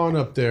pop on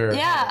up there.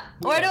 Yeah.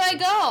 Where do I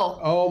go?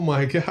 Oh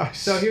my gosh.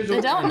 So here's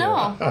what I don't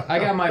know. I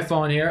got my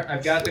phone here.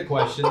 I've got the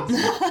questions.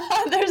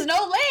 There's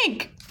no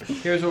link.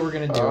 Here's what we're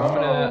gonna do.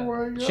 I'm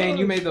gonna. Shane,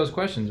 you made those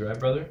questions, right,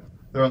 brother?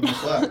 They're on the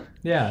Slack.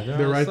 Yeah,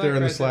 They're right there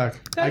in the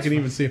Slack. I can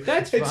even see them.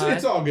 That's it's fine.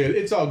 It's all good.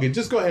 It's all good.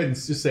 Just go ahead and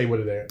just say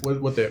what they're.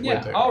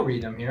 Yeah, I'll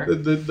read them here.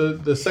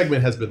 The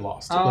segment has been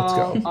lost. Let's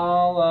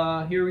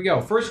go. Here we go.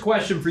 First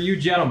question for you,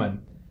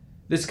 gentlemen.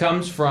 This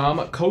comes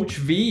from Coach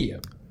V.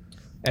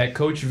 At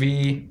Coach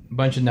V,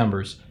 bunch of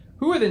numbers.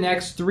 Who are the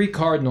next 3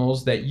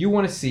 Cardinals that you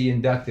want to see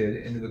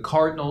inducted into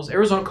the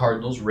Arizona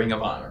Cardinals Ring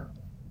of Honor?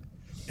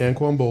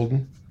 Anquan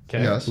Bolden.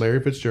 Okay. Yes.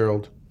 Larry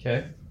Fitzgerald.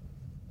 Okay.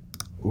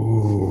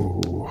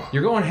 Ooh.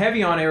 You're going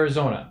heavy on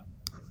Arizona.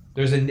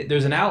 There's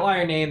an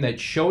outlier name that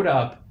showed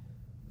up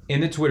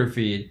in the Twitter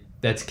feed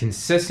that's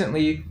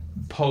consistently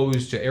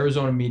posed to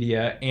Arizona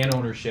media and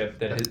ownership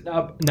that has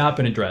not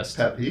been addressed.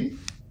 Pat P?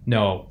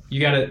 No,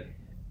 you gotta.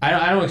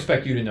 I don't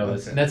expect you to know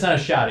this, and that's not a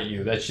shot at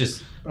you. That's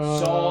just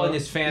Saul and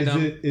his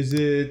fandom. Is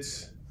it?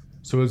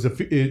 So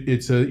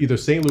it's either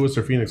St. Louis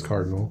or Phoenix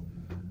Cardinal.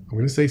 I'm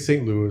gonna say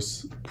St.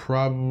 Louis.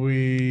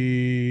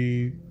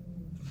 Probably.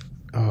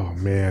 Oh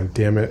man,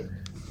 damn it.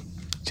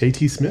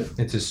 JT Smith?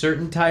 It's a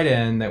certain tight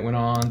end that went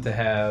on to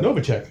have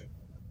Novacek.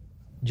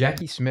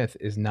 Jackie Smith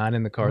is not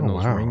in the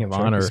Cardinals wow. Ring of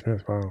Jackie Honor.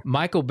 Smith, wow.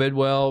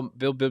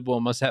 Bill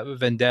Bidwell must have a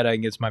vendetta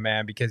against my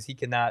man because he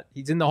cannot.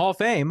 He's in the Hall of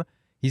Fame.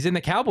 He's in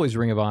the Cowboys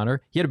Ring of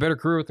Honor. He had a better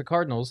career with the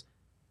Cardinals.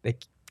 They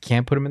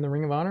can't put him in the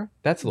Ring of Honor.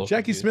 That's a little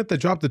Jackie confusing. Smith that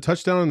dropped the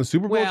touchdown in the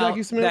Super Bowl. Well,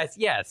 Jackie Smith. That's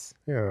yes.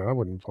 Yeah, I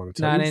wouldn't want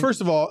to tell you. First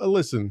of all,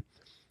 listen.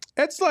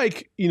 It's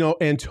like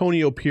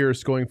Antonio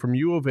Pierce going from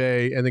U of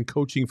A and then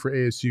coaching for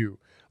ASU.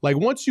 Like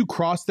once you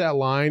cross that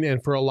line,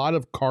 and for a lot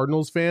of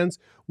Cardinals fans,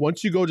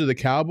 once you go to the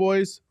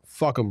Cowboys,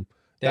 fuck them.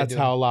 That's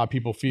how a lot of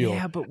people feel.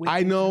 Yeah, but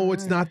I know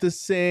it's not the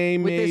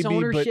same. With maybe, this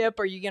ownership,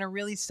 but are you going to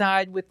really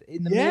side with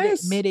in the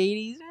Yes. mid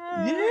 80s?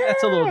 Yeah.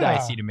 That's a little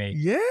dicey to me.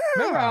 Yeah.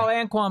 Remember how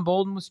Anquan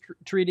Bolden was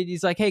treated?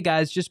 He's like, "Hey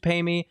guys, just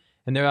pay me,"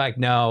 and they're like,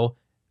 "No."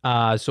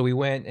 So he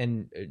went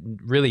and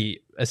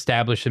really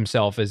established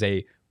himself as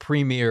a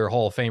premier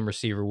Hall of Fame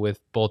receiver with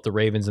both the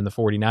Ravens and the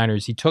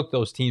 49ers. He took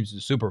those teams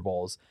to Super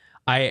Bowls.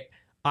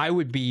 I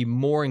would be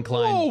more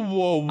inclined.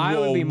 I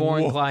would be more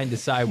inclined to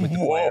side with the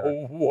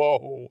player.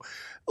 Whoa.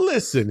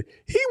 Listen,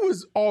 he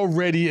was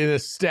already an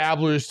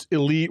established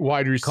elite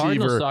wide receiver.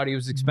 Cardinals thought he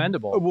was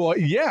expendable. Well,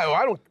 yeah,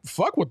 I don't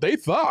fuck what they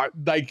thought.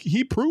 Like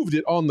he proved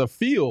it on the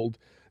field.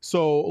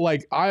 So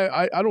like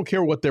I don't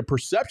care what their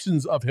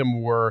perceptions of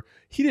him were.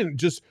 He didn't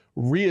just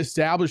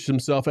reestablish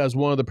himself as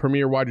one of the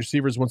premier wide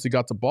receivers once he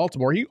got to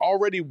Baltimore. He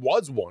already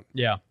was one.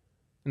 Yeah.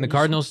 And the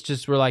Cardinals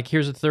just were like,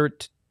 here's a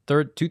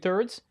two-third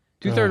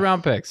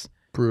round picks.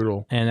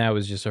 Brutal. And that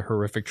was just a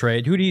horrific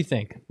trade. Who do you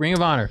think? Ring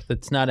of Honor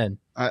that's not in.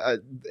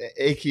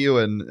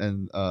 AQ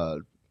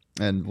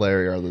and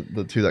Larry are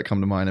the two that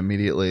come to mind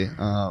immediately.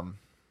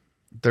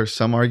 There's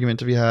some argument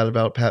to be had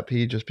about Pat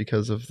P just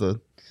because of the.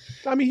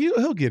 I mean,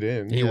 he'll get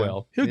in. He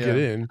will. He'll get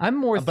in. I'm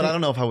more. But I don't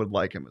know if I would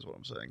like him. Is what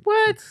I'm saying.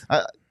 What?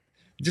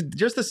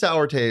 Just the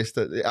sour taste.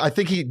 I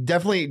think he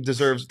definitely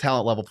deserves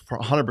talent level for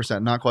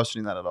 100%. Not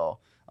questioning that at all.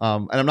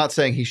 And I'm not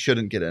saying he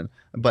shouldn't get in,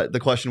 but the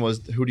question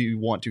was, who do you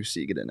want to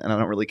see get in? And I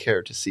don't really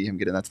care to see him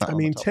get in. That's not. I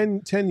mean,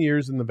 10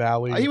 years in the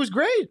Valley. He was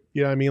great.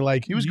 Yeah, I mean,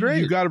 like he was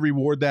great. You got to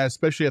reward that,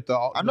 especially at the.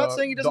 I'm not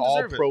saying he doesn't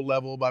deserve all-pro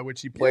level by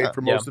which he played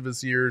for most of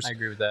his years. I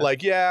agree with that.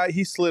 Like, yeah,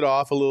 he slid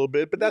off a little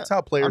bit, but that's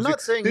how players. I'm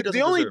not saying he doesn't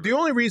deserve it. The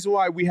only reason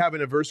why we have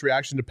an adverse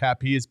reaction to Pat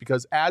P is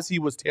because as he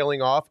was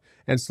tailing off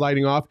and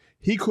sliding off,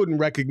 he couldn't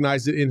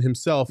recognize it in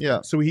himself.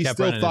 Yeah. So he Kept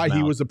still running thought his he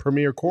mouth. was a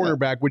premier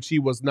cornerback, which he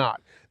was not.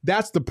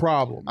 That's the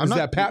problem.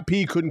 That Pat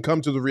P couldn't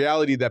come to the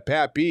reality that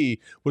Pat P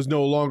was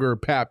no longer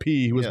Pat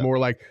P. He was more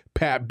like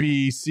Pat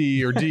B,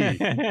 C, or D.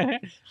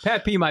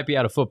 Pat P might be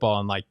out of football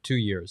in like 2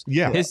 years.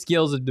 Yeah. His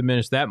skills have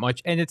diminished that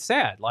much, and it's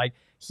sad. Like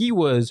he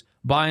was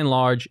by and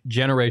large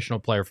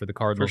generational player for the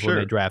Cardinals when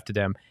they drafted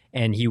him,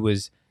 and he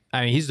was.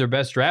 I mean, he's their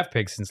best draft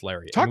pick since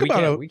Larry.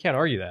 We can't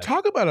argue that.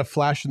 Talk about a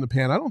flash in the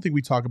pan. I don't think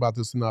we talk about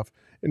this enough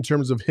in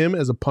terms of him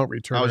as a punt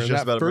returner. I was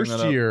just about to bring first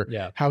that up.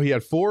 year, how he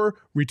had 4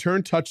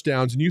 return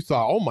touchdowns, and you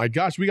thought, oh my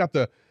gosh, we got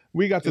the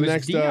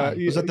next.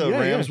 Was that the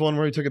Rams one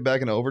where he took it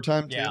back in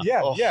overtime? Too?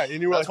 Yeah.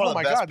 And you were that's like, one oh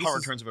my of the best god, punt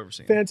this returns I've ever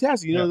seen.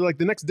 fantastic. You know, like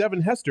the next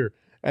Devin Hester,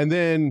 and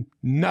then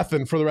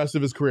nothing for the rest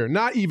of his career.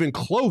 Not even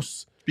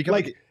close. He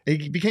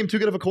became too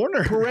good of a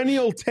corner.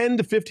 Perennial 10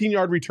 to 15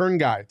 yard return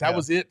guy. That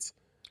was it.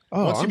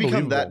 Oh, once you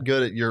become that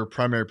good at your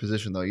primary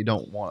position, though, you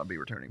don't want to be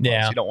returning punts.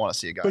 Yeah. You don't want to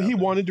see a guy. But he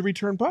wanted to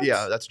return punts.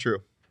 Yeah, that's true.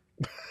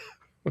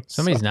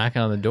 Somebody's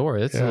knocking on the door.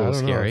 That's a I little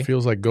don't know. scary. It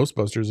feels like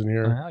Ghostbusters in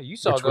here. Well, you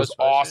saw which was Ghostbusters.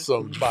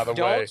 awesome, by the way.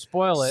 Don't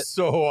spoil it.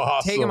 So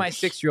awesome. Taking my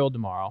 6-year-old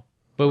tomorrow.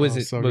 But was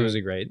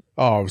it great?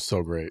 Oh, it was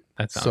so great.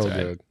 That sounds so right.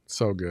 good.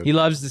 So good. He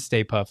loves the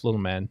Stay Puft, little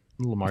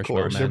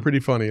marshmallow man. They're pretty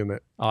funny in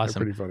that. Awesome.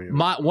 They're pretty funny in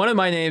that. One of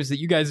my names that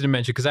you guys didn't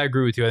mention, because I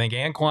agree with you. I think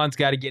Anquan's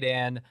got to get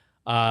in.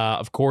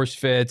 Of course,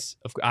 Fitz.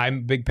 I'm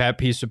a big Pat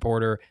P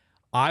supporter.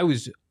 I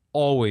was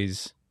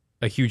always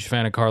a huge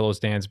fan of Carlos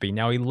Dansby.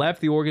 Now, he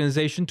left the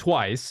organization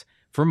twice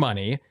for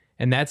money,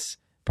 and that's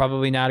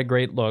probably not a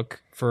great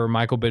look for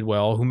Michael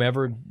Bidwell,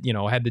 whomever,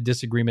 had the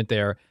disagreement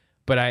there.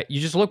 But you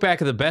just look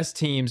back at the best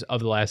teams of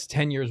the last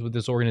 10 years with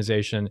this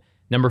organization.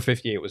 Number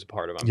 58 was a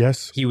part of them.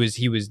 Yes. He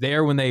was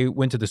there when they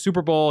went to the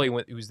Super Bowl. He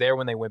was there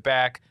when they went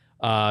back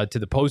to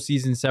the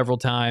postseason several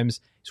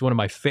times. He's one of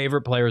my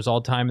favorite players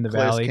all time in the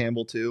Calais Valley.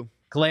 Campbell too.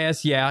 Calais,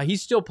 yeah,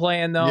 he's still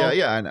playing though.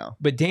 Yeah, I know.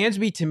 But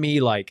Dansby, to me,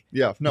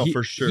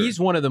 For sure. He's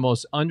one of the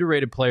most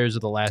underrated players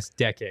of the last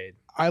decade.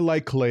 I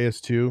like Calais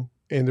too.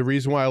 And the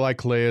reason why I like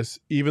Calais,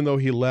 even though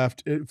he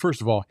left,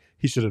 first of all,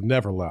 he should have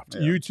never left.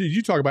 Yeah.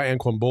 You talk about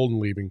Anquan Bolden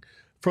leaving.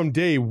 From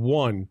day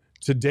 1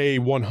 to day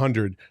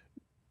 100,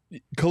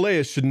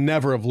 Calais should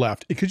never have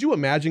left. Could you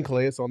imagine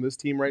Calais on this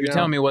team right now? You're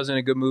telling me it wasn't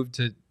a good move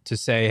to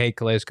say, hey,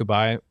 Calais,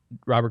 goodbye.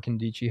 Robert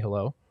Condici,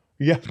 hello.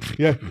 Yeah,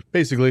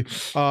 basically.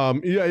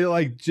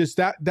 Like just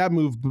that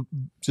move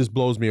just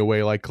blows me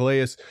away. Like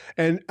Calais,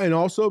 and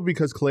also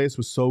because Calais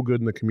was so good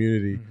in the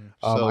community,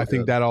 I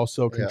think that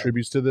also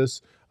contributes to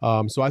this.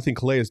 So I think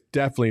Calais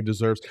definitely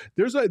deserves.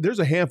 There's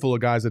a handful of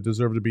guys that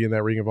deserve to be in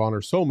that Ring of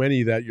Honor. So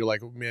many that you're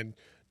like, man,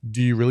 do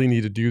you really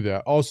need to do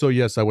that? Also,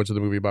 yes, I went to the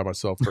movie by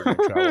myself for a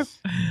travel.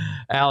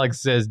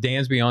 Alex says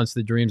Dansby haunts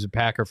the dreams of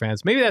Packer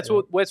fans. Maybe that's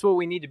what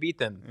we need to beat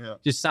them. Yeah.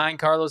 Just sign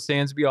Carlos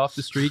Dansby off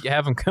the street,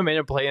 have him come in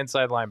and play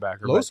inside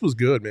linebacker. Los was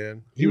good,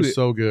 man. He was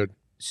so good.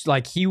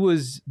 Like he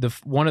was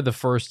one of the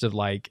first of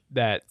like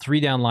that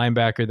 3-down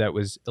linebacker that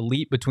was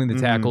elite between the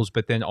tackles,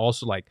 but then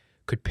also like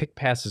could pick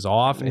passes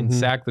off and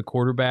sack the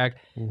quarterback.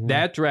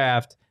 That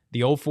draft,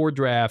 the 04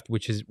 draft,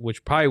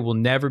 which probably will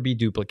never be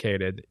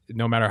duplicated,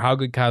 no matter how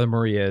good Kyler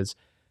Murray is,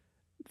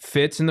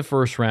 Fitz in the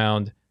first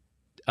round,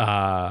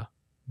 Dansby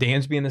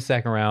in the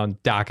second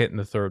round, Dockett in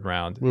the third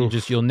round.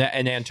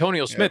 And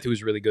Antonio Smith, who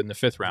was really good in the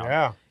fifth round.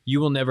 Yeah, you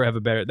will never have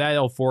a better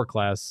that 04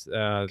 class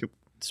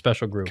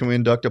special group. Can we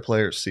induct a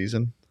player's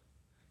season?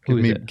 Give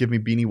me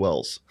Beanie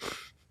Wells.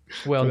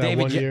 Well,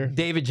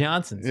 David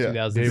Johnson's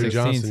 2016 David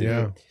Johnson, too.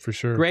 yeah, for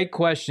sure. Great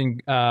question,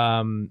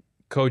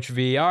 Coach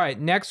V. All right,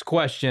 next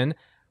question.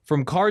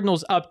 From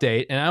Cardinals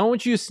Update, and I don't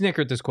want you to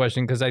snicker at this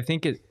question because I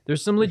think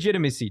there's some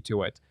legitimacy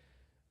to it.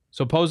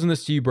 So posing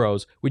this to you,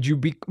 bros, would you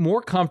be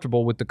more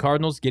comfortable with the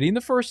Cardinals getting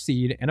the first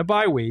seed and a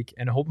bye week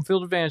and a home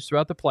field advantage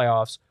throughout the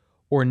playoffs,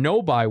 or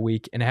no bye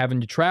week and having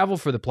to travel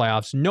for the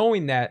playoffs,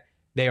 knowing that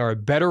they are a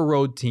better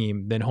road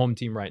team than home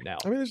team right now?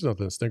 I mean, there's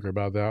nothing to snicker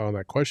about that on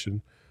that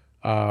question.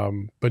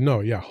 But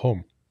no,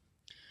 home.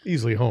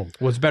 Easily home.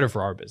 Well, it's better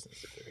for our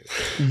business.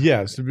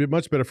 Yes, it'd be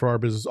much better for our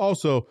business.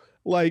 Also,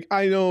 like,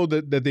 I know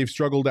that they've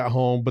struggled at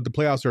home, but the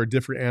playoffs are a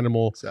different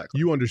animal. Exactly.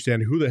 You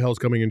understand who the hell's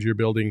coming into your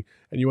building,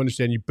 and you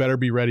understand you better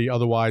be ready,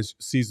 otherwise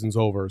season's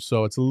over.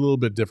 So it's a little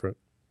bit different.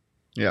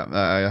 Yeah,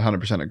 I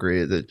 100%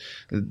 agree that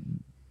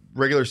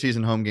regular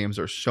season home games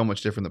are so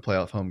much different than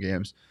playoff home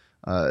games.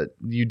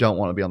 You don't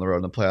want to be on the road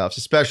in the playoffs,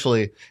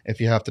 especially if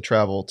you have to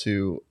travel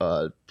to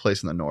a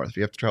place in the north. If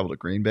you have to travel to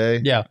Green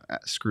Bay,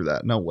 screw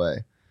that. No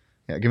way.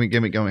 Yeah,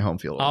 give me home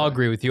field. I'll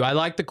agree with you. I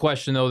like the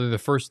question, though. They're the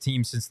first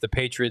team since the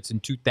Patriots in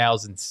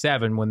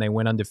 2007 when they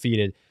went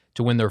undefeated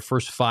to win their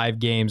first 5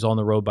 games on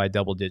the road by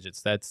double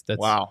digits. That's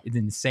wow. An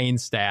insane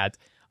stat.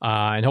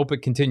 And hope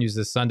it continues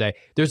this Sunday.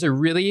 There's a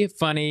really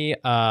funny,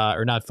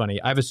 or not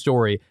funny, I have a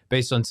story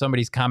based on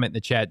somebody's comment in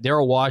the chat.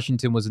 Darrell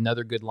Washington was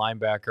another good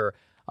linebacker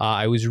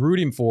I was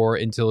rooting for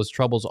until his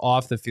troubles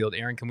off the field.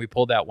 Aaron, can we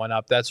pull that one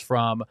up? That's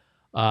from,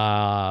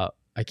 I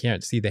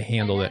can't see the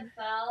handle.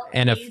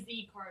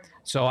 NFL Cardinals.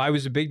 So I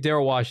was a big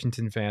Darrell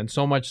Washington fan,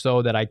 so much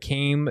so that I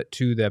came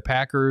to the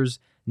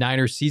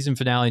Packers-Niners season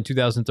finale in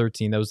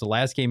 2013. That was the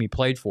last game he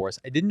played for us.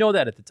 I didn't know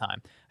that at the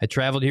time. I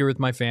traveled here with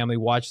my family,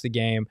 watched the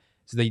game.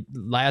 It's the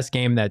last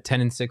game, that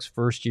 10-6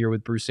 first year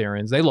with Bruce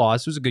Arians. They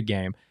lost. It was a good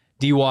game.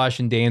 D-Wash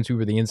and Dansby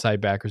were the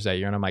inside backers that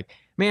year. And I'm like,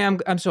 man,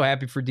 I'm so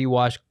happy for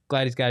D-Wash.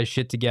 Glad he's got his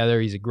shit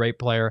together. He's a great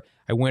player.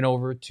 I went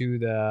over to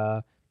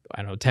the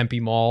Tempe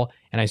Mall,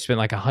 and I spent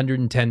like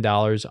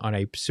 $110 on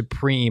a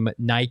Supreme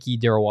Nike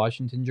Darrell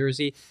Washington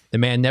jersey. The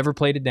man never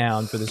played it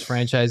down for this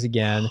franchise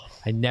again.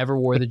 I never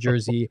wore the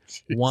jersey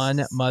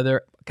one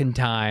motherfucking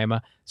time.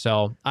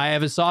 So I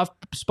have a soft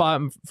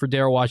spot for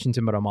Darrell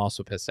Washington, but I'm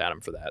also pissed at him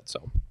for that.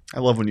 So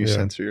I love when you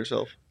censor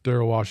yourself.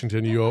 Darrell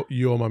Washington,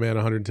 you owe my man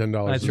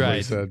 $110. That's right. What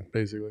he said,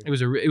 basically.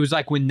 It was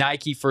like when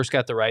Nike first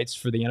got the rights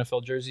for the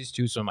NFL jerseys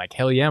too. So I'm like,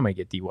 hell yeah, I'm gonna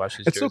get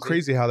D-Wash's It's jersey. so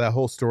crazy how that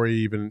whole story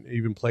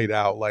even played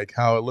out. Like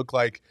how it looked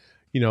like,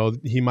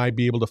 he might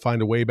be able to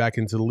find a way back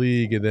into the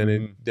league, and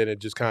then it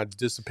just kind of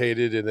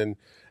dissipated, and then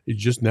you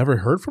just never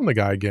heard from the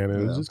guy again.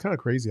 And it was just kind of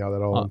crazy how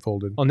that all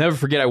unfolded. I'll never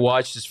forget. I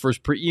watched his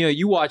first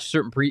you watch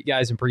certain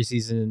guys in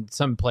preseason, and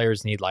some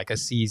players need like a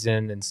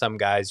season, and some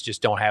guys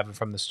just don't have it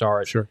from the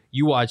start. Sure.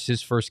 You watched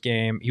his first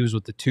game. He was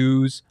with the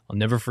Twos. I'll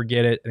never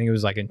forget it. I think it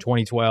was like in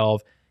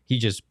 2012. He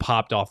just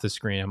popped off the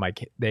screen. I'm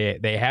like,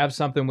 they have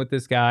something with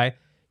this guy.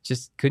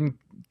 Just couldn't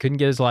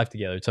get his life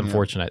together. It's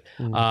unfortunate.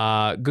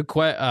 Good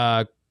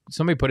question.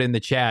 Somebody put it in the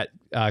chat.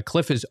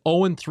 Cliff is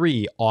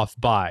 0-3 off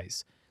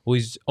buys. Well,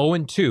 he's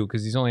 0-2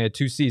 because he's only had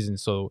 2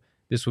 seasons. So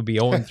this would be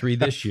 0-3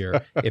 this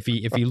year if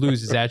he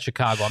loses at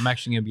Chicago. I'm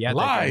actually going to be at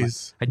that game.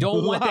 I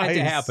don't want that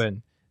to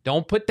happen.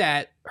 Don't put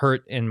that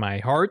hurt in my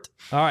heart.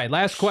 All right,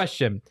 last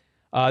question.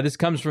 This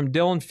comes from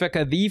Dylan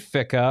Ficca, the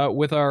Ficca,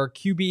 with our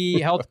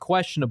QB health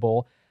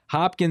questionable.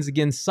 Hopkins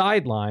again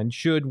sidelined.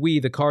 Should we,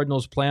 the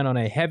Cardinals, plan on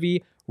a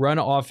heavy run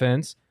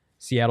offense?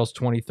 Seattle's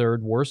 23rd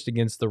worst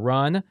against the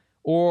run.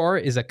 Or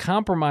is a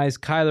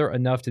compromised Kyler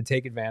enough to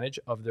take advantage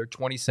of their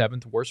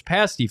 27th worst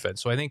pass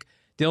defense? So I think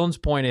Dylan's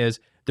point is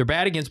they're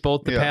bad against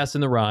both the pass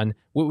and the run.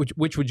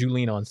 Which would you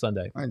lean on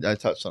Sunday? I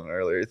touched on it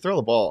earlier. Throw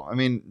the ball. I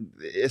mean,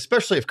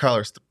 especially if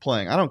Kyler's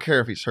playing. I don't care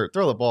if he's hurt.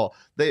 Throw the ball.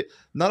 They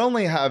not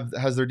only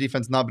has their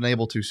defense not been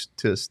able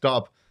to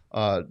stop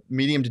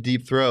medium to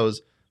deep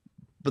throws,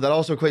 but that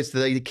also equates to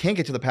that you can't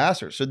get to the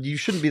passer. So you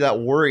shouldn't be that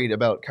worried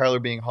about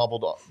Kyler being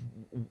hobbled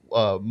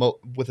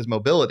with his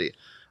mobility.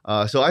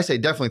 So I say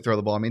definitely throw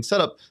the ball. I mean,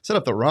 set up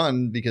the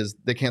run because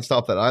they can't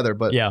stop that either.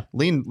 But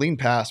lean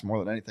pass more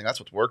than anything.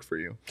 That's what's worked for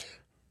you.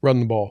 Run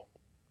the ball.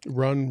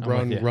 Run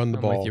the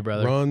ball. With you,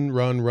 brother.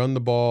 Run the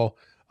ball.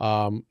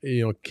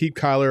 Keep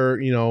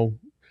Kyler,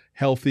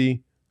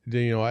 healthy.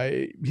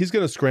 He's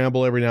going to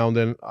scramble every now and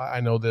then. I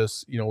know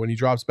this. When he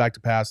drops back to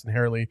pass,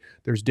 inherently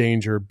there's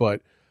danger,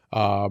 but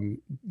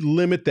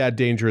limit that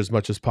danger as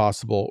much as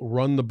possible.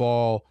 Run the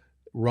ball,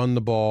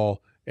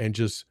 and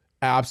just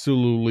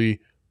absolutely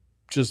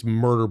just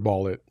murder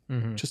ball it.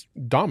 Mm-hmm. Just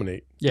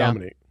dominate.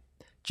 Dominate.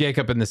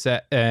 Jacob in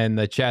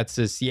the chat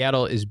says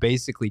Seattle is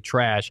basically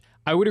trash.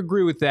 I would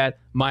agree with that,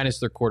 minus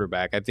their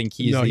quarterback. I think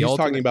he's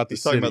talking about the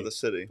city. Talking about the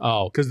city.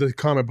 Oh, because the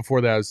comment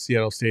before that is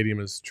Seattle Stadium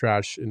is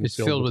trash and it's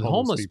filled with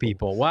homeless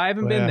people. Well, I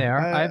haven't been there.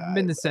 I haven't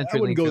been to CenturyLink. I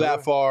wouldn't go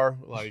that far.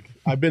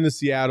 I've been to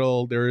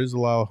Seattle. There is a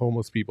lot of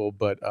homeless people,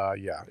 but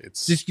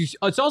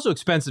it's also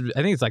expensive.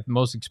 I think it's like the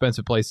most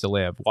expensive place to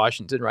live.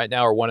 Washington right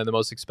now are one of the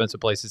most expensive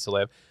places to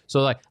live. So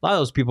a lot of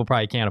those people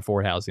probably can't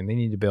afford housing. They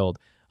need to build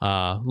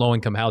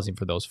low-income housing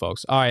for those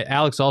folks. All right,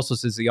 Alex also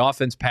says the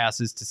offense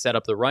passes to set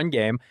up the run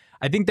game.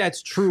 I think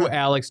that's true,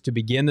 Alex, to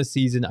begin the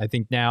season. I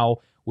think now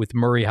with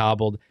Murray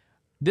hobbled,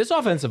 this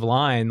offensive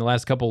line the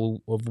last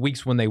couple of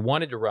weeks when they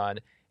wanted to run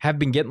have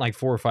been getting like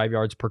 4 or 5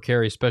 yards per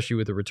carry, especially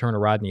with the return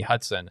of Rodney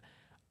Hudson.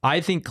 I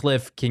think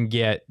Cliff can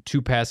get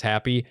 2-pass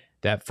happy.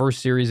 That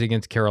first series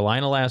against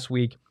Carolina last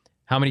week,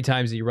 how many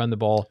times did he run the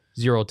ball?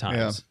 0 times.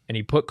 Yeah. And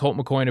he put Colt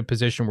McCoy in a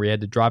position where he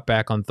had to drop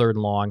back on 3rd and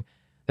long.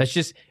 That's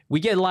just, we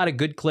get a lot of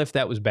good Cliff.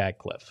 That was bad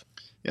Cliff.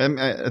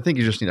 Yeah, I think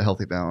you just need a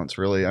healthy balance,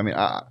 really. I mean,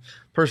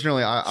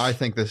 personally, I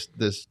think this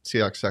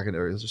Seahawks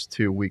secondary is just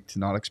too weak to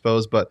not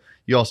expose, but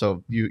you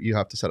also you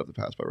have to set up the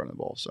pass by running the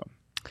ball. So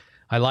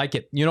I like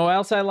it. You know what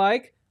else I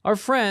like? Our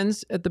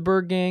friends at the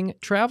Bird Gang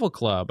Travel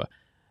Club.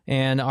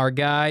 And our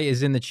guy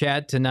is in the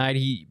chat tonight.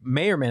 He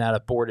may or may not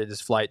have boarded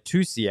his flight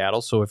to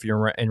Seattle. So if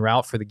you're en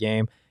route for the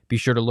game, be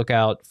sure to look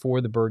out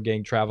for the Bird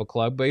Gang Travel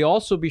Club. But you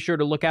also be sure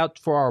to look out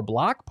for our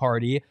block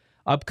party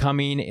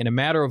upcoming in a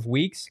matter of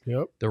weeks.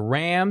 Yep. The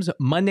Rams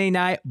Monday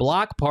night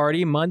block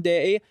party,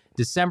 Monday,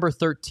 December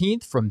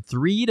 13th from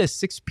 3 to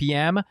 6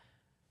 p.m.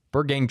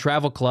 Bird Gang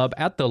Travel Club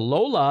at the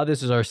Lola.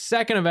 This is our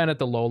second event at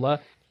the Lola.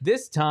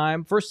 This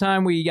time, first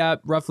time we got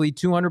roughly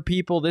 200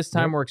 people. This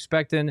time we're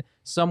expecting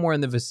somewhere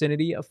in the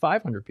vicinity of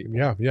 500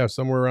 people. Yeah,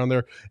 somewhere around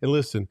there. And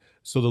listen,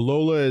 so the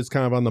Lola is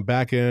kind of on the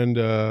back end,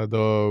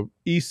 the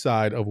east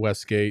side of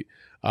Westgate.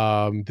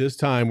 This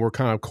time we're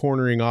kind of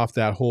cornering off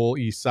that whole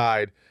east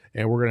side,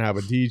 and we're going to have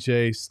a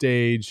DJ,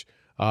 stage,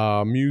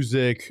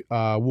 music.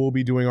 We'll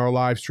be doing our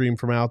live stream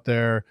from out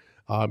there.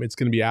 It's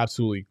going to be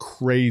absolutely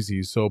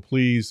crazy. So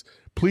please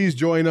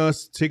join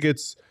us.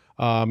 Tickets,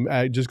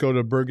 just go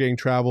to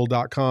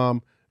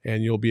birdgangtravel.com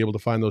and you'll be able to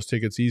find those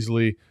tickets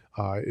easily.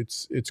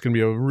 It's going to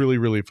be a really,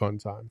 really fun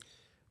time.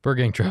 Bird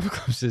Gang Travel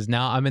Club says,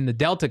 now I'm in the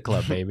Delta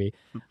Club, baby.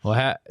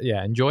 Well,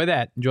 enjoy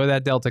that. Enjoy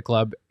that Delta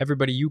Club.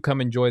 Everybody, you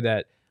come enjoy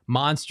that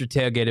monster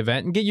tailgate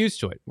event and get used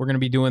to it. We're going to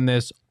be doing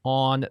this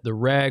on the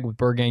reg with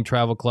Bird Gang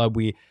Travel Club.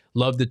 We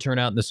love the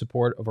turnout and the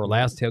support of our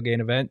last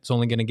tailgate event. It's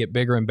only going to get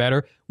bigger and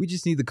better. We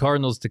just need the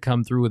Cardinals to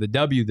come through with a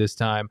W this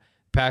time.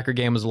 Packer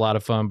game was a lot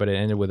of fun, but it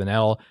ended with an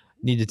L.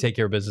 Need to take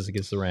care of business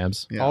against the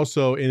Rams. Yeah.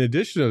 Also, in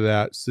addition to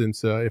that,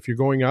 since if you're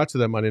going out to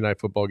that Monday Night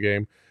Football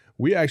game,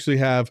 we actually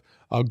have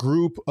a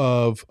group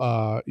of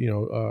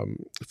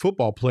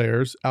football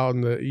players out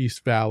in the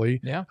East Valley.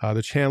 Yeah.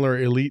 The Chandler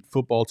Elite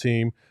football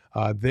team.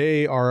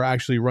 They are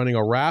actually running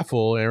a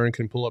raffle. Aaron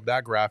can pull up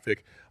that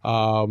graphic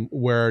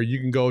where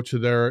you can go to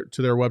their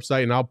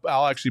website, and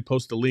I'll actually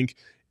post a link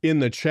in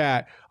the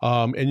chat,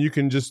 and you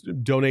can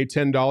just donate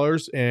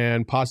 $10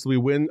 and possibly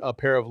win a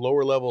pair of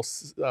lower level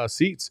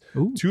seats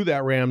to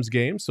that Rams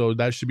game. So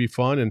that should be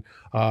fun. And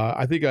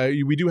I think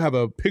we do have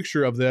a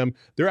picture of them.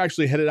 They're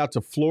actually headed out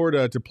to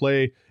Florida to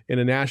play in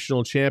a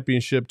national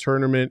championship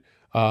tournament.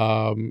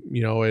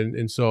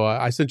 And so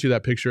I sent you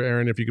that picture,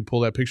 Aaron, if you could pull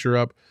that picture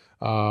up.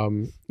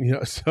 So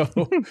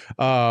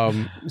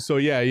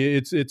yeah,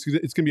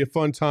 it's gonna be a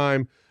fun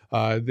time.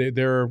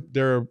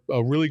 They're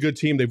a really good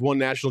team. They've won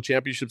national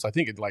championships, I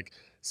think, in like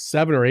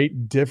 7 or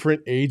 8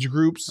 different age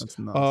groups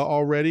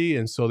already,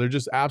 and so they're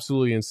just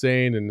absolutely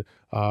insane. And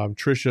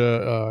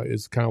Trisha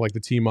is kind of like the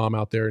team mom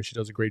out there, and she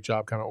does a great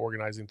job kind of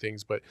organizing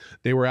things. But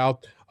they were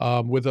out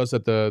with us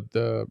at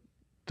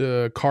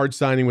the card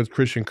signing with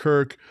Christian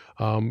Kirk,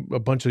 a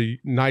bunch of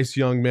nice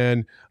young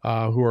men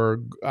who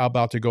are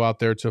about to go out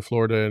there to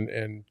Florida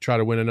and try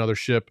to win another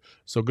ship.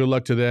 So good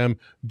luck to them.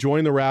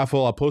 Join the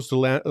raffle. I'll post the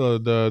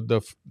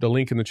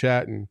link in the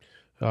chat, and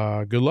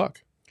good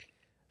luck.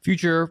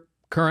 Future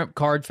current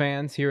card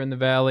fans here in the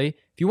Valley,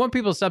 if you want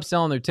people to stop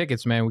selling their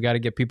tickets, man, we got to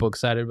get people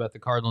excited about the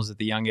Cardinals at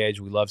the young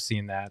age. We love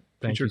seeing that.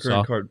 Thank Future you, current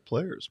Saul. card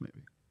players,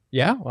 maybe.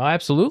 Yeah, well,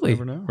 absolutely.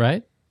 Never know.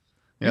 Right?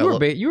 Yeah,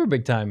 You were a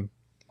big time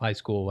high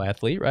school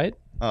athlete, right?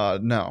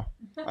 No,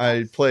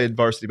 I played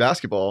varsity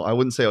basketball. I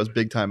wouldn't say I was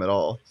big time at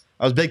all.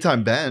 I was big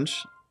time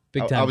bench.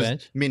 Big time was,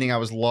 bench. Meaning I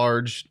was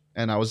large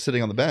and I was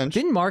sitting on the bench.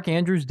 Didn't Mark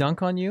Andrews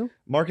dunk on you?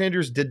 Mark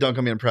Andrews did dunk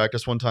on me in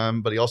practice one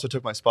time, but he also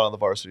took my spot on the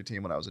varsity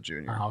team when I was a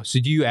junior. Oh,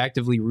 so do you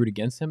actively root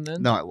against him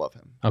then? No, I love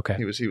him. Okay.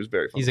 He was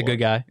very fun. He's to a good watch.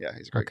 guy? Yeah,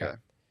 he's a great Okay. guy.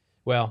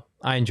 Well,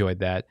 I enjoyed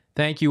that.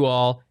 Thank you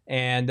all.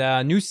 And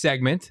new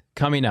segment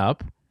coming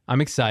up. I'm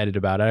excited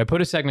about it. I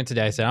put a segment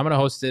today. I said, I'm going to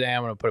host today.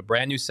 I'm going to put a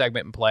brand new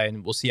segment in play,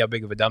 and we'll see how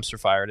big of a dumpster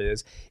fire it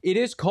is. It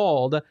is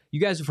called,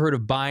 you guys have heard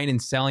of buying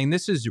and selling.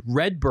 This is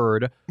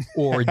Redbird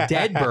or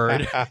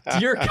Deadbird.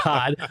 Dear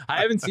God,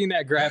 I haven't seen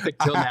that graphic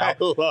till now. I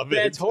love it.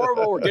 That's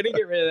horrible. We're going to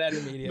get rid of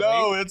that immediately.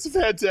 No, it's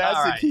fantastic.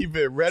 All right. Keep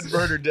it.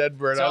 Redbird or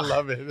Deadbird. So- I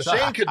love it.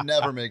 Shane could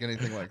never make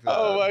anything like that.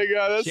 Oh, my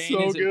God. That's Shane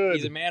so is good.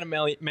 He's a man of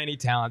many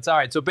talents. All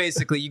right, so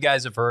basically, you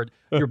guys have heard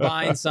you're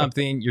buying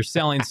something, you're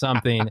selling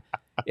something.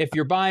 If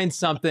you're buying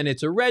something,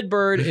 it's a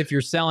Redbird. If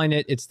you're selling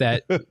it, it's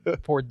that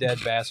poor dead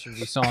bastard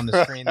we saw on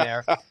the screen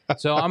there.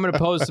 So I'm going to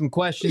pose some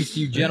questions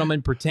to you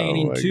gentlemen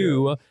pertaining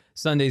to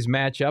Sunday's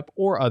matchup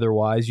or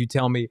otherwise. You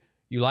tell me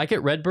you like it,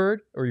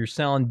 Redbird, or you're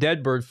selling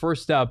Deadbird.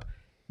 First up,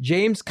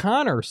 James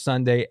Conner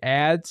Sunday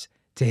adds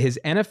to his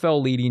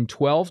NFL leading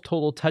 12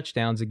 total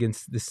touchdowns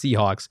against the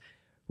Seahawks.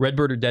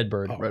 Redbird or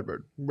Deadbird? Oh,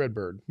 Redbird.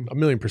 Redbird.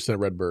 1,000,000%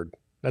 Redbird.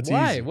 That's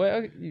Why? easy.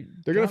 Well,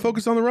 They're going to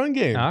focus on the run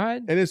game. All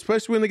right. And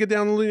especially when they get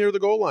down near the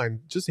goal line.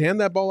 Just hand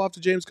that ball off to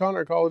James Conner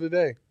and call it a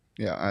day.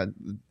 Yeah,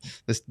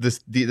 this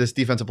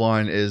defensive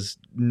line is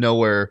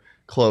nowhere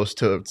close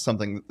to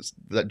something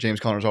that James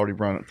Conner's already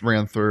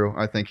ran through.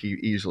 I think he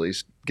easily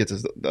gets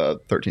his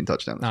 13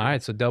 touchdowns. All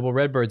right, so double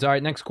Redbirds. All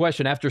right, next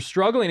question. After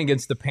struggling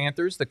against the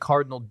Panthers, the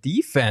Cardinal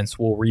defense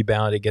will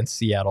rebound against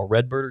Seattle.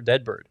 Redbird or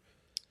Deadbird?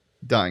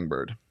 Dying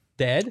bird.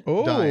 Dead?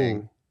 Oh.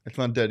 Dying. It's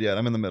not dead yet.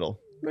 I'm in the middle.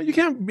 No, you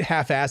can't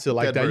half-ass it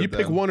like Dead that. bird You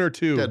pick then. one or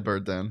two. Dead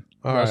bird then.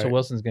 All Russell right.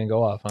 Wilson's going to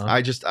go off, huh?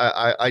 I just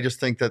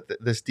think that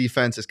this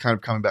defense is kind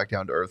of coming back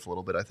down to earth a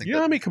little bit. I think You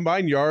know how many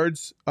combined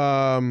yards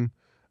Tyler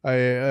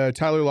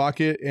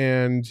Lockett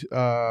and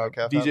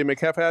DJ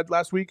Metcalf had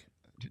last week?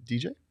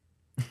 DJ?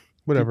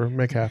 Whatever,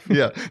 Metcalf.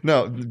 Yeah,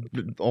 no,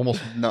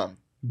 almost none.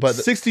 But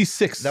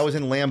 66. that was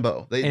in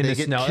Lambeau. They in the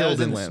get snow. That killed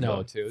was in in the Lambeau.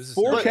 snow, too. It was the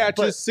Four snow.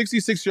 catches,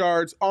 66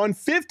 yards on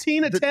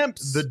 15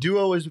 attempts. The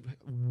duo is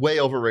way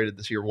overrated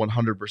this year,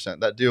 100%.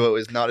 That duo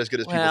is not as good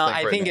as people Well, think.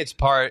 I right think now. it's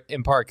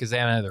in part because they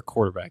haven't had their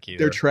quarterback either.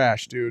 They're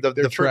trash, dude. They're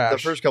the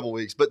trash. first couple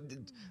weeks, but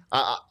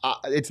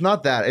it's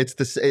not that. It's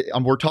this.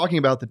 We're talking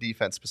about the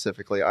defense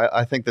specifically.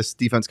 I think this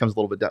defense comes a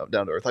little bit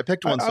down to earth. I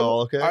picked one,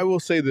 Saul. Okay, I will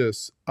say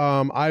this.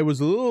 I was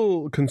a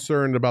little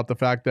concerned about the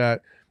fact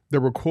that there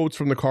were quotes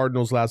from the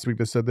Cardinals last week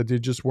that said that they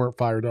just weren't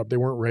fired up. They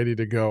weren't ready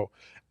to go.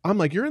 I'm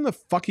like, you're in the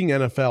fucking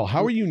NFL.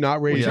 How are you not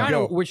ready to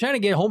go? We're trying to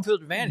get home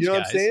field advantage, You know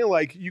guys. what I'm saying?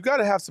 Like, you got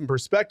to have some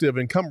perspective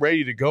and come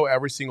ready to go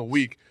every single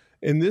week.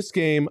 In this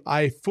game,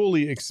 I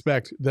fully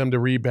expect them to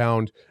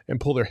rebound and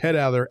pull their head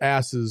out of their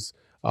asses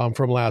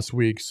from last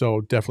week.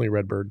 So definitely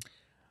Redbird.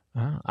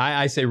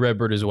 I say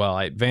Redbird as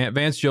well.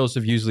 Vance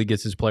Joseph usually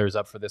gets his players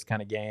up for this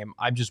kind of game.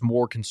 I'm just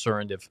more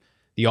concerned if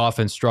the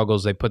offense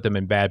struggles, they put them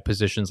in bad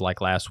positions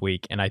like last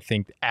week. And I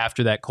think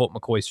after that Colt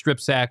McCoy strip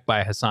sack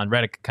by Hassan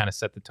Reddick kind of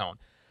set the tone.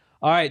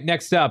 All right,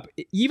 next up,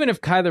 even if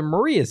Kyler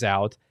Murray is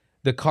out,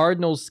 the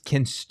Cardinals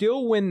can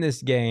still win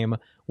this game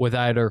with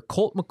either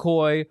Colt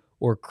McCoy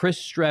or Chris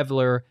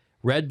Streveler,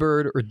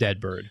 Redbird or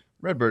Deadbird.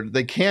 Redbird,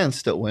 they can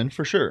still win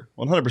for sure.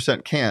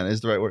 100% can is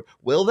the right word.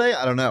 Will they?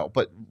 I don't know.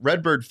 But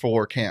Redbird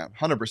 4 can.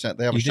 100%.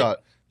 They have a shot.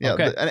 Yeah.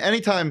 Okay. And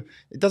anytime,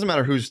 it doesn't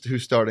matter who's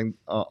starting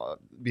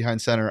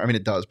behind center. I mean,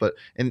 it does. But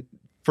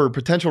for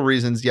potential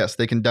reasons, yes,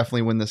 they can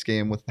definitely win this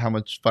game with how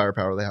much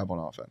firepower they have on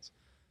offense.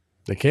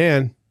 They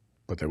can,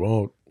 but they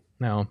won't.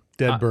 No.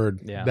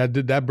 Deadbird. Yeah.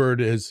 That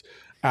bird is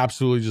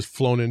absolutely just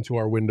flown into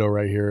our window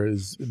right here.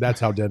 That's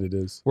how dead it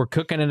is. We're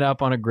cooking it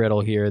up on a griddle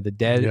here. The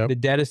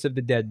deadest of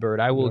the dead bird.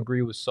 I will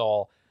agree with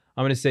Saul.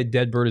 I'm going to say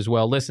dead bird as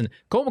well. Listen,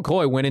 Colt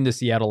McCoy went into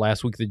Seattle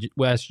last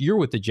year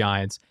with the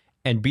Giants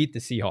and beat the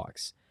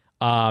Seahawks.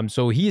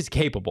 So he is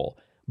capable,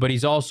 but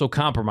he's also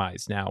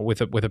compromised now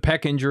with a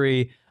pec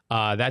injury.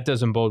 That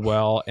doesn't bode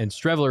well. And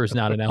Strevler is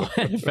not an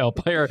NFL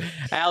player.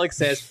 Alex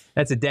says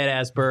that's a dead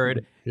ass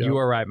bird. Yep. You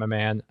are right, my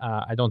man.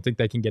 I don't think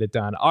they can get it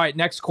done. All right,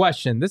 next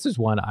question. This is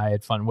one I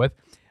had fun with.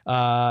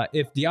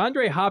 If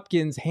DeAndre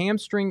Hopkins'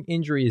 hamstring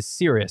injury is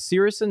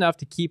serious enough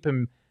to keep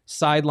him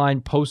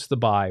sidelined post the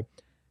bye,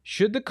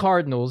 should the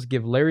Cardinals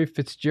give Larry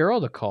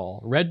Fitzgerald a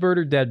call? Redbird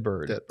or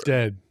Deadbird?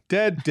 Dead.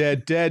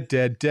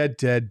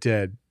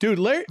 Dude,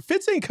 Larry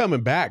Fitz ain't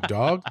coming back,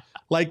 dog.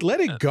 Like,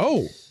 let it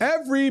go.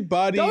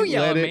 Everybody Don't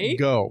yell let at it me.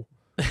 go.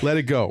 Let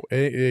it go.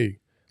 Hey,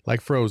 like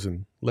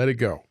Frozen. Let it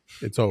go.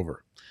 It's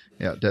over.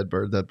 Yeah, dead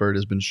bird. That bird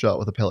has been shot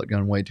with a pellet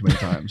gun way too many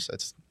times.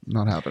 That's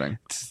not happening.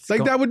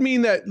 Like, that would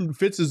mean that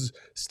Fitz is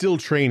still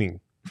training.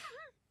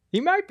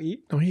 He might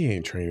be. No, he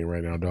ain't training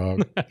right now,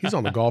 dog. He's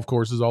on the golf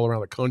courses all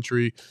around the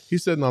country.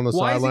 He's sitting on the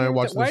sideline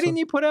watching Why didn't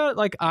he put out,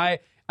 like, I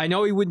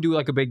know he wouldn't do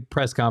like a big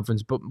press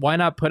conference, but why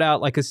not put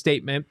out like a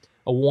statement,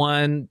 a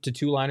 1 to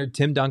 2 liner,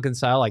 Tim Duncan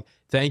style, like,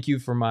 thank you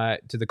to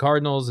the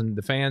Cardinals and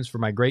the fans for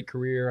my great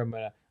career.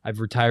 I've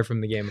retired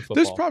from the game of football.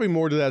 There's probably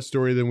more to that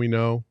story than we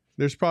know.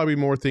 There's probably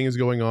more things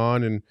going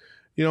on. And,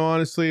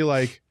 honestly,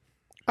 like,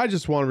 I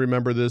just want to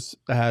remember this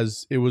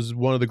as it was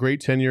one of the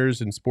great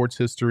tenures in sports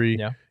history.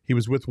 Yeah. He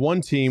was with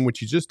one team,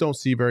 which you just don't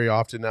see very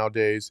often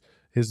nowadays,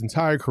 his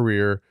entire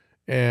career.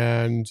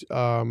 And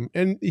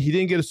he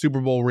didn't get a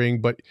Super Bowl ring,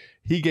 but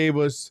he gave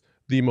us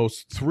the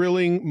most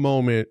thrilling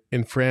moment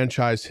in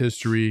franchise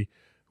history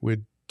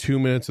with 2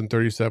 minutes and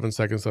 37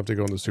 seconds left to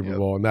go in the Super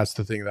Bowl. And that's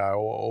the thing that I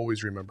will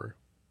always remember.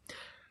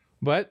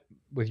 But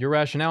with your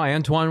rationale,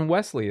 Antoine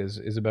Wesley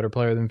is a better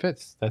player than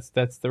Fitz.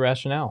 That's the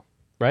rationale,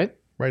 right?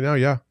 Right now,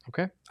 yeah.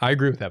 Okay. I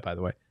agree with that, by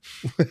the way.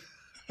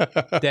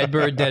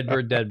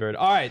 Deadbird.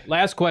 All right,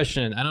 last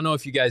question. I don't know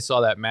if you guys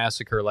saw that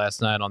massacre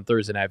last night on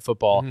Thursday Night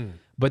Football,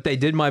 but they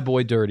did my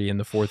boy dirty in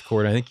the fourth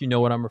quarter. I think you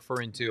know what I'm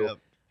referring to. Yep.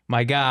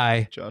 My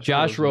guy,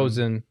 Josh Rosen.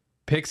 Rosen,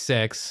 pick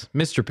six,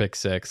 Mr. Pick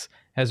Six,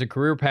 has a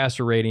career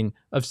passer rating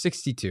of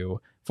 62,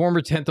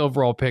 former 10th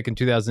overall pick in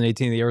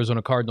 2018 of the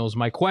Arizona Cardinals.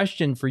 My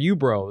question for you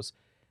bros,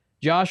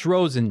 Josh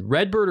Rosen,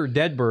 Redbird or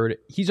Deadbird,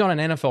 he's on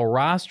an NFL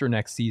roster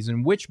next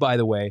season, which, by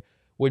the way,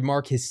 would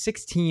mark his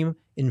 6th team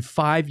in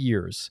 5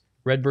 years.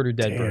 Redbird or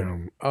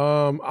Deadbird?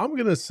 Damn. I'm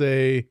going to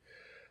say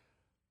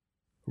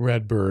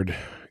Redbird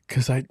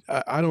because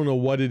I don't know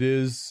what it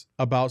is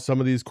about some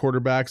of these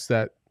quarterbacks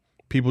that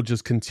people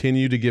just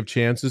continue to give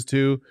chances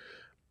to.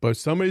 But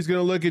somebody's going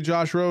to look at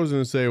Josh Rosen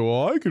and say,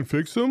 well, I can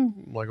fix him.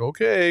 I'm like,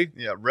 okay.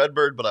 Yeah,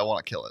 Redbird, but I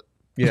want to kill it.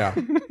 Yeah,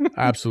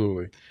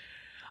 absolutely.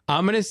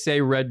 I'm going to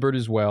say Redbird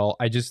as well.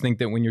 I just think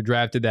that when you're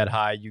drafted that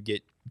high, you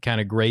get kind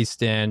of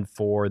graced in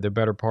for the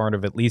better part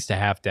of at least a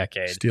half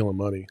decade. Stealing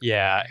money.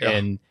 Yeah.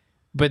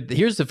 But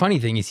here's the funny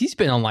thing is he's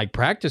been on like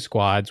practice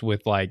squads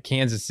with like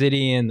Kansas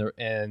City and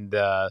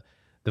the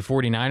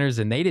 49ers,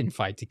 and they didn't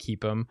fight to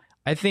keep him.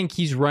 I think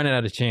he's running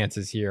out of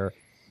chances here.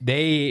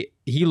 He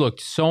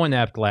looked so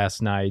inept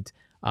last night.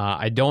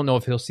 I don't know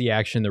if he'll see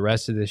action the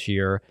rest of this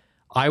year.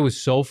 I was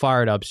so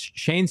fired up.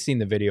 Shane's seen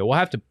the video. We'll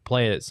have to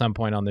play it at some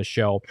point on this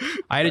show.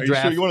 I had a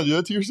draft. You sure you want to do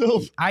that to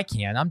yourself? I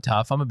can. I'm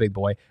tough. I'm a big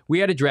boy. We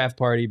had a draft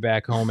party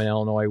back home in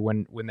Illinois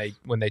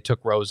when they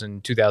took Rosen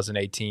in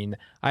 2018.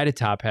 I had a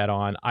top hat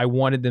on. I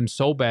wanted them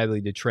so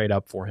badly to trade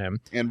up for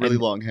him. And really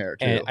long hair,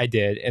 too. And I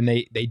did. And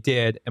they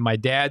did. And my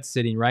dad's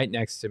sitting right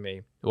next to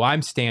me. Well,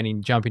 I'm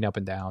standing, jumping up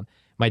and down.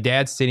 My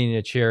dad's sitting in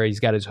a chair.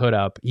 He's got his hood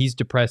up. He's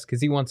depressed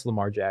because he wants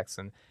Lamar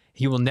Jackson.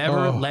 He will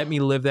never let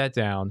me live that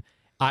down.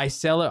 I'm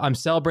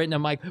celebrating.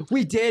 I'm like,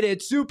 we did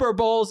it. Super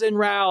Bowl's en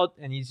route.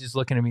 And he's just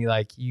looking at me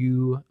like,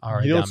 you are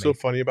a You know dummy. what's so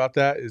funny about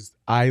that is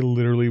I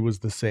literally was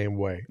the same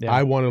way. Yeah.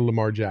 I wanted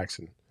Lamar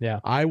Jackson. Yeah.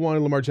 I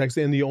wanted Lamar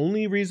Jackson. And the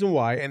only reason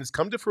why, and it's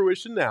come to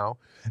fruition now,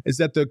 is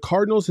that the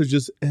Cardinals have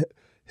just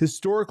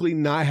historically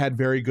not had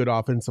very good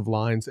offensive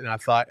lines. And I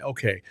thought,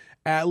 okay,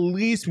 at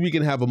least we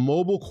can have a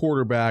mobile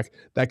quarterback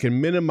that can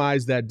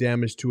minimize that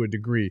damage to a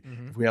degree.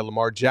 Mm-hmm. If we had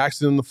Lamar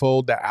Jackson in the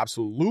fold, that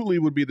absolutely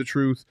would be the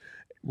truth.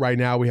 Right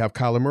now we have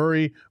Kyler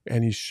Murray,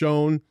 and he's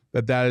shown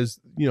that is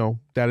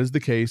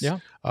the case. Yeah.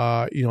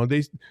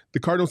 The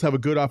Cardinals have a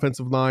good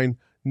offensive line,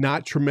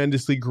 not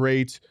tremendously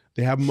great.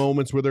 They have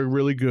moments where they're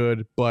really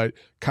good, but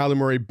Kyler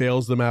Murray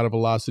bails them out of a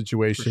lot of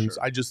situations.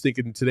 Sure. I just think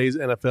in today's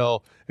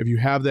NFL, if you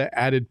have that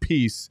added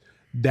piece,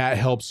 that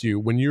helps you.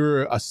 When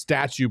you're a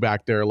statue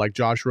back there like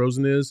Josh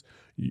Rosen is,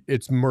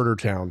 it's murder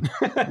town.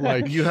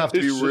 Like You have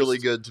to be it's really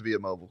just- good to be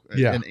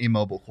Yeah. an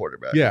immobile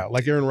quarterback. Yeah,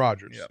 like Aaron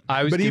Rodgers.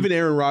 Yeah. But even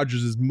Aaron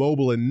Rodgers is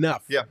mobile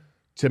enough Yeah.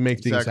 to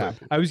make things Exactly.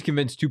 happen. I was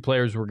convinced 2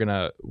 players were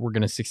gonna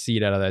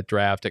succeed out of that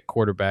draft at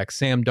quarterback: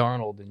 Sam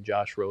Darnold and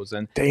Josh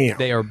Rosen. Damn.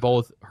 They are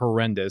both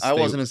horrendous. I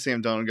wasn't a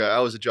Sam Darnold guy. I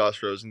was a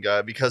Josh Rosen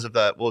guy because of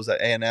that. What was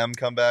that? A&M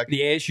comeback?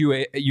 The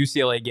ASU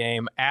UCLA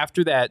game.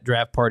 After that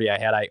draft party I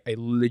had, I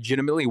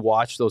legitimately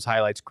watched those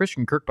highlights.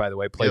 Christian Kirk, by the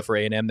way, played for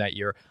A&M that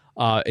year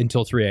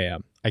until 3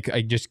 a.m.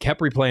 I just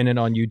kept replaying it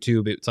on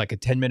YouTube. It's like a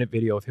 10-minute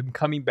video of him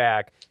coming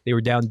back. They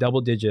were down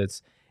double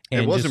digits.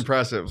 And it was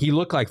impressive. He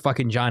looked like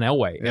fucking John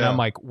Elway. And Yeah. I'm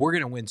like, we're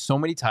going to win so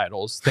many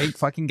titles. Thank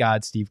fucking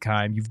God, Steve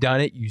Keim. You've done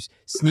it, you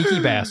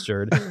sneaky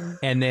bastard.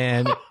 And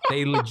then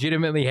they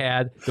legitimately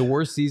had the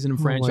worst season in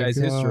franchise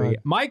history.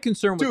 My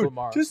concern with Dude,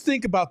 Lamar. just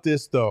think about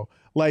this, though.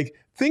 Like,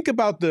 think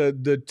about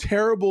the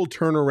terrible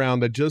turnaround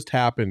that just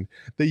happened.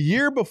 The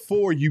year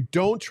before, you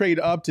don't trade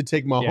up to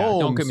take Mahomes. Yeah,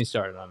 don't get me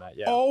started on that.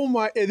 Yeah. Oh,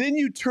 my. And then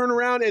you turn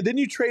around and then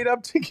you trade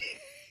up to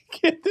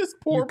get this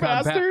poor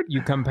bastard.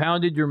 You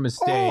compounded your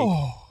mistake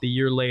the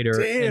year later,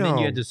 and then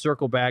you had to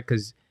circle back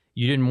because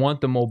you didn't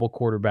want the mobile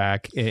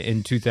quarterback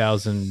in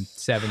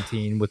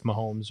 2017 with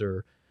Mahomes.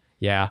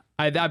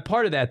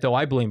 Part of that, though,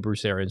 I blame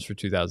Bruce Arians for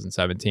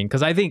 2017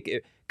 because I think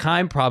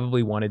Keim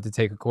probably wanted to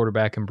take a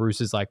quarterback, and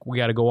Bruce is like, we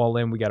got to go all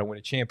in. We got to win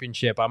a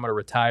championship. I'm going to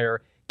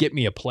retire. Get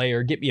me a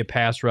player. Get me a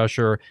pass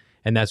rusher.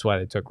 And that's why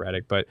they took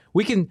Reddick. But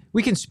we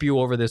can spew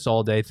over this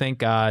all day. Thank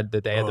God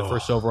that they had the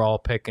first overall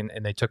pick and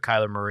they took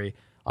Kyler Murray.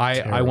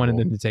 I wanted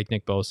them to take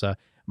Nick Bosa.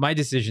 My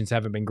decisions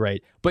haven't been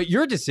great. But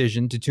your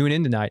decision to tune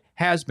in tonight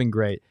has been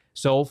great.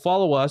 So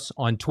follow us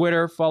on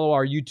Twitter. Follow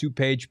our YouTube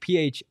page,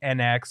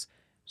 PHNX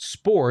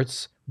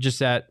Sports,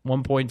 just at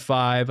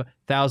 1.5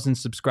 thousand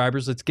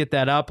subscribers. Let's get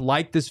that up.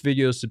 Like this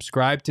video.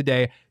 Subscribe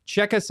today.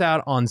 Check us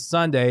out on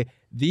Sunday.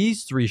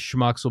 These three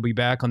schmucks will be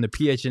back on the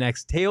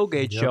PHNX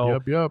Tailgate Show,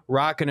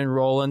 rocking and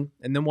rolling.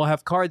 And then we'll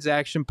have cards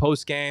action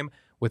post-game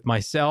with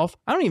myself.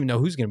 I don't even know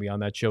who's going to be on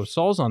that show.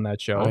 Saul's on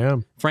that show. I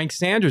am. Frank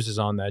Sanders is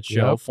on that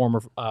show,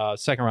 former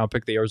second-round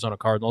pick of the Arizona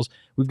Cardinals.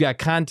 We've got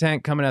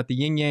content coming out the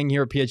yin-yang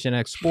here at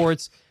PHNX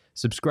Sports.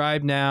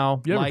 Subscribe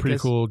now. You have like a pretty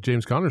us. cool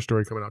James Conner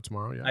story coming out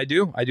tomorrow. Yeah. I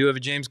do. I do have a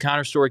James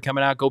Conner story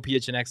coming out. Go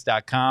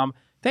PHNX.com.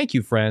 Thank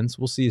you, friends.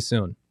 We'll see you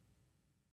soon.